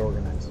gonna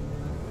reorganize.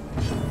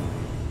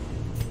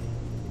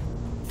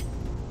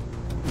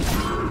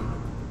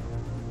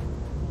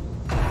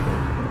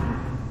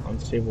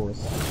 Unstable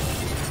reception.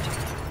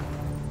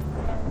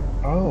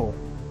 Oh.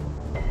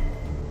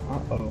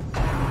 Uh-oh.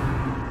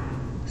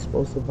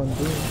 Explosive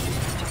undoing.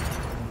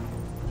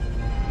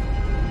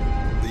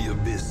 The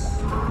abyss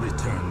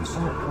returns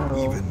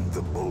even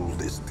the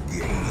boldest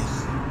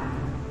gaze.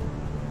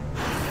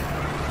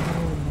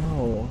 Oh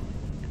no.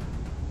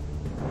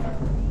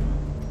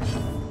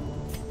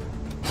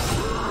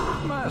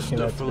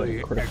 Masterfully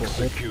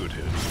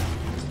executed.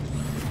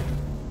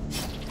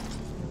 That's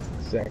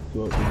exactly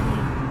what we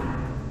need.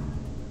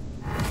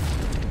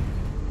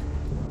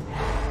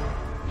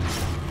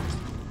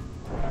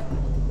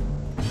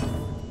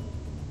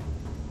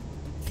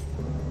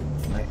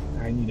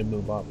 I need to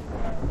move up.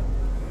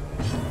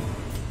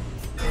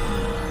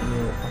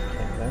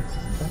 Okay, that's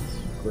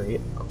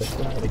great. Click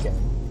that again.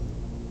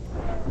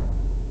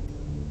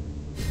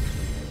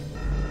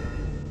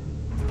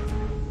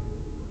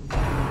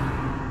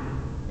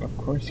 Of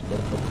course you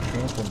gotta put the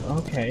trample.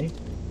 Okay.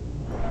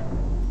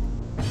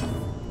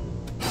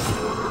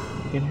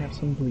 You can have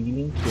some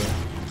bleeding too.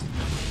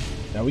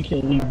 Now we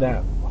can leave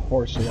that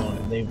horse alone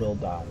and they will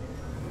die.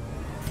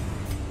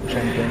 Which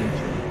I'm going to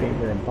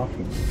favor and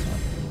buffing myself.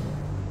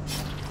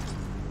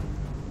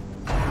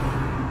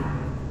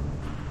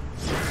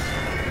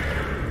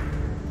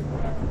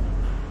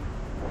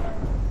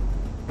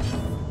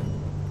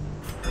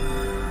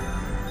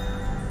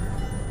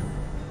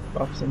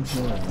 Buffs and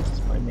healing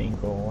is my main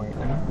goal right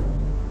now.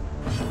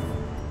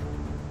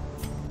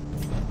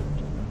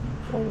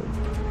 Forward.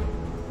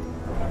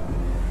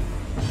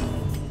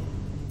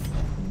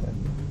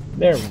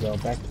 There we go,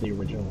 back to the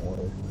original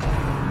order.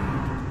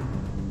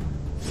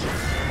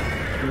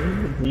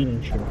 The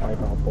bleeding should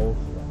wipe out both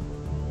of them.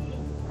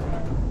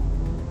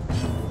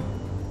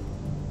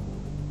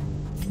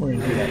 We're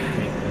gonna do that to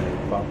make the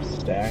buff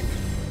stack,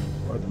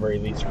 or at the very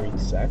least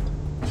reset.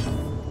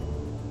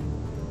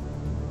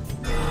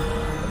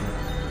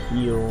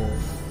 Heal.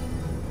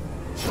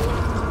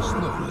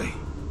 Slowly,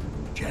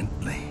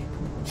 gently.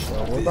 So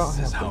we're This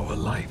is how a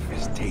life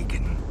is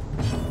taken.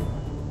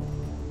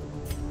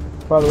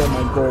 By the way,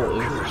 my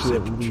goal is to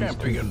at least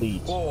complete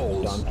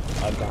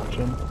a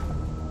dungeon.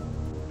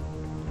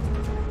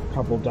 A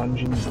couple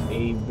dungeons,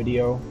 a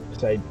video,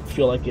 because I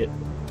feel like it'd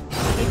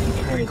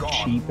be kind of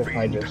cheap if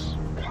I just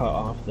cut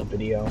off the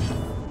video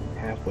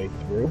halfway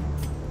through.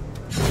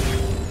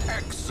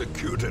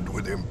 Executed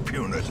with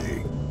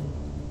impunity.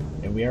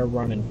 And we are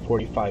running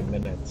 45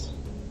 minutes.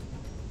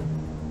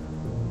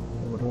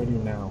 What do I do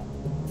now?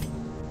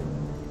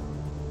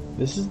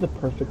 This is the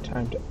perfect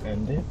time to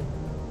end it.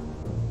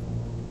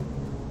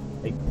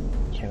 Like,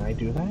 can I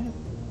do that?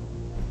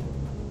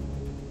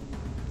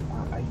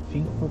 I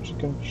think we're just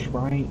gonna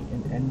try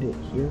and end it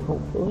here,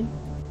 hopefully.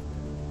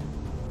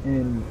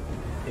 And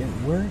it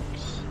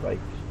works. Like,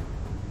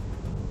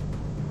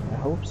 I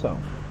hope so.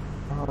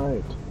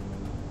 Alright.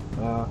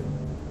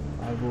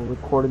 I will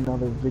record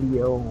another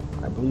video.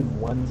 I believe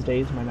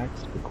Wednesday is my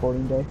next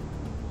recording day.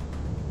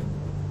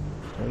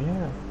 So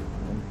yeah.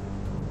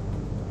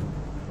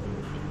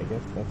 I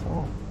guess that's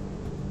all.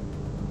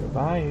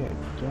 Goodbye,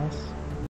 I guess.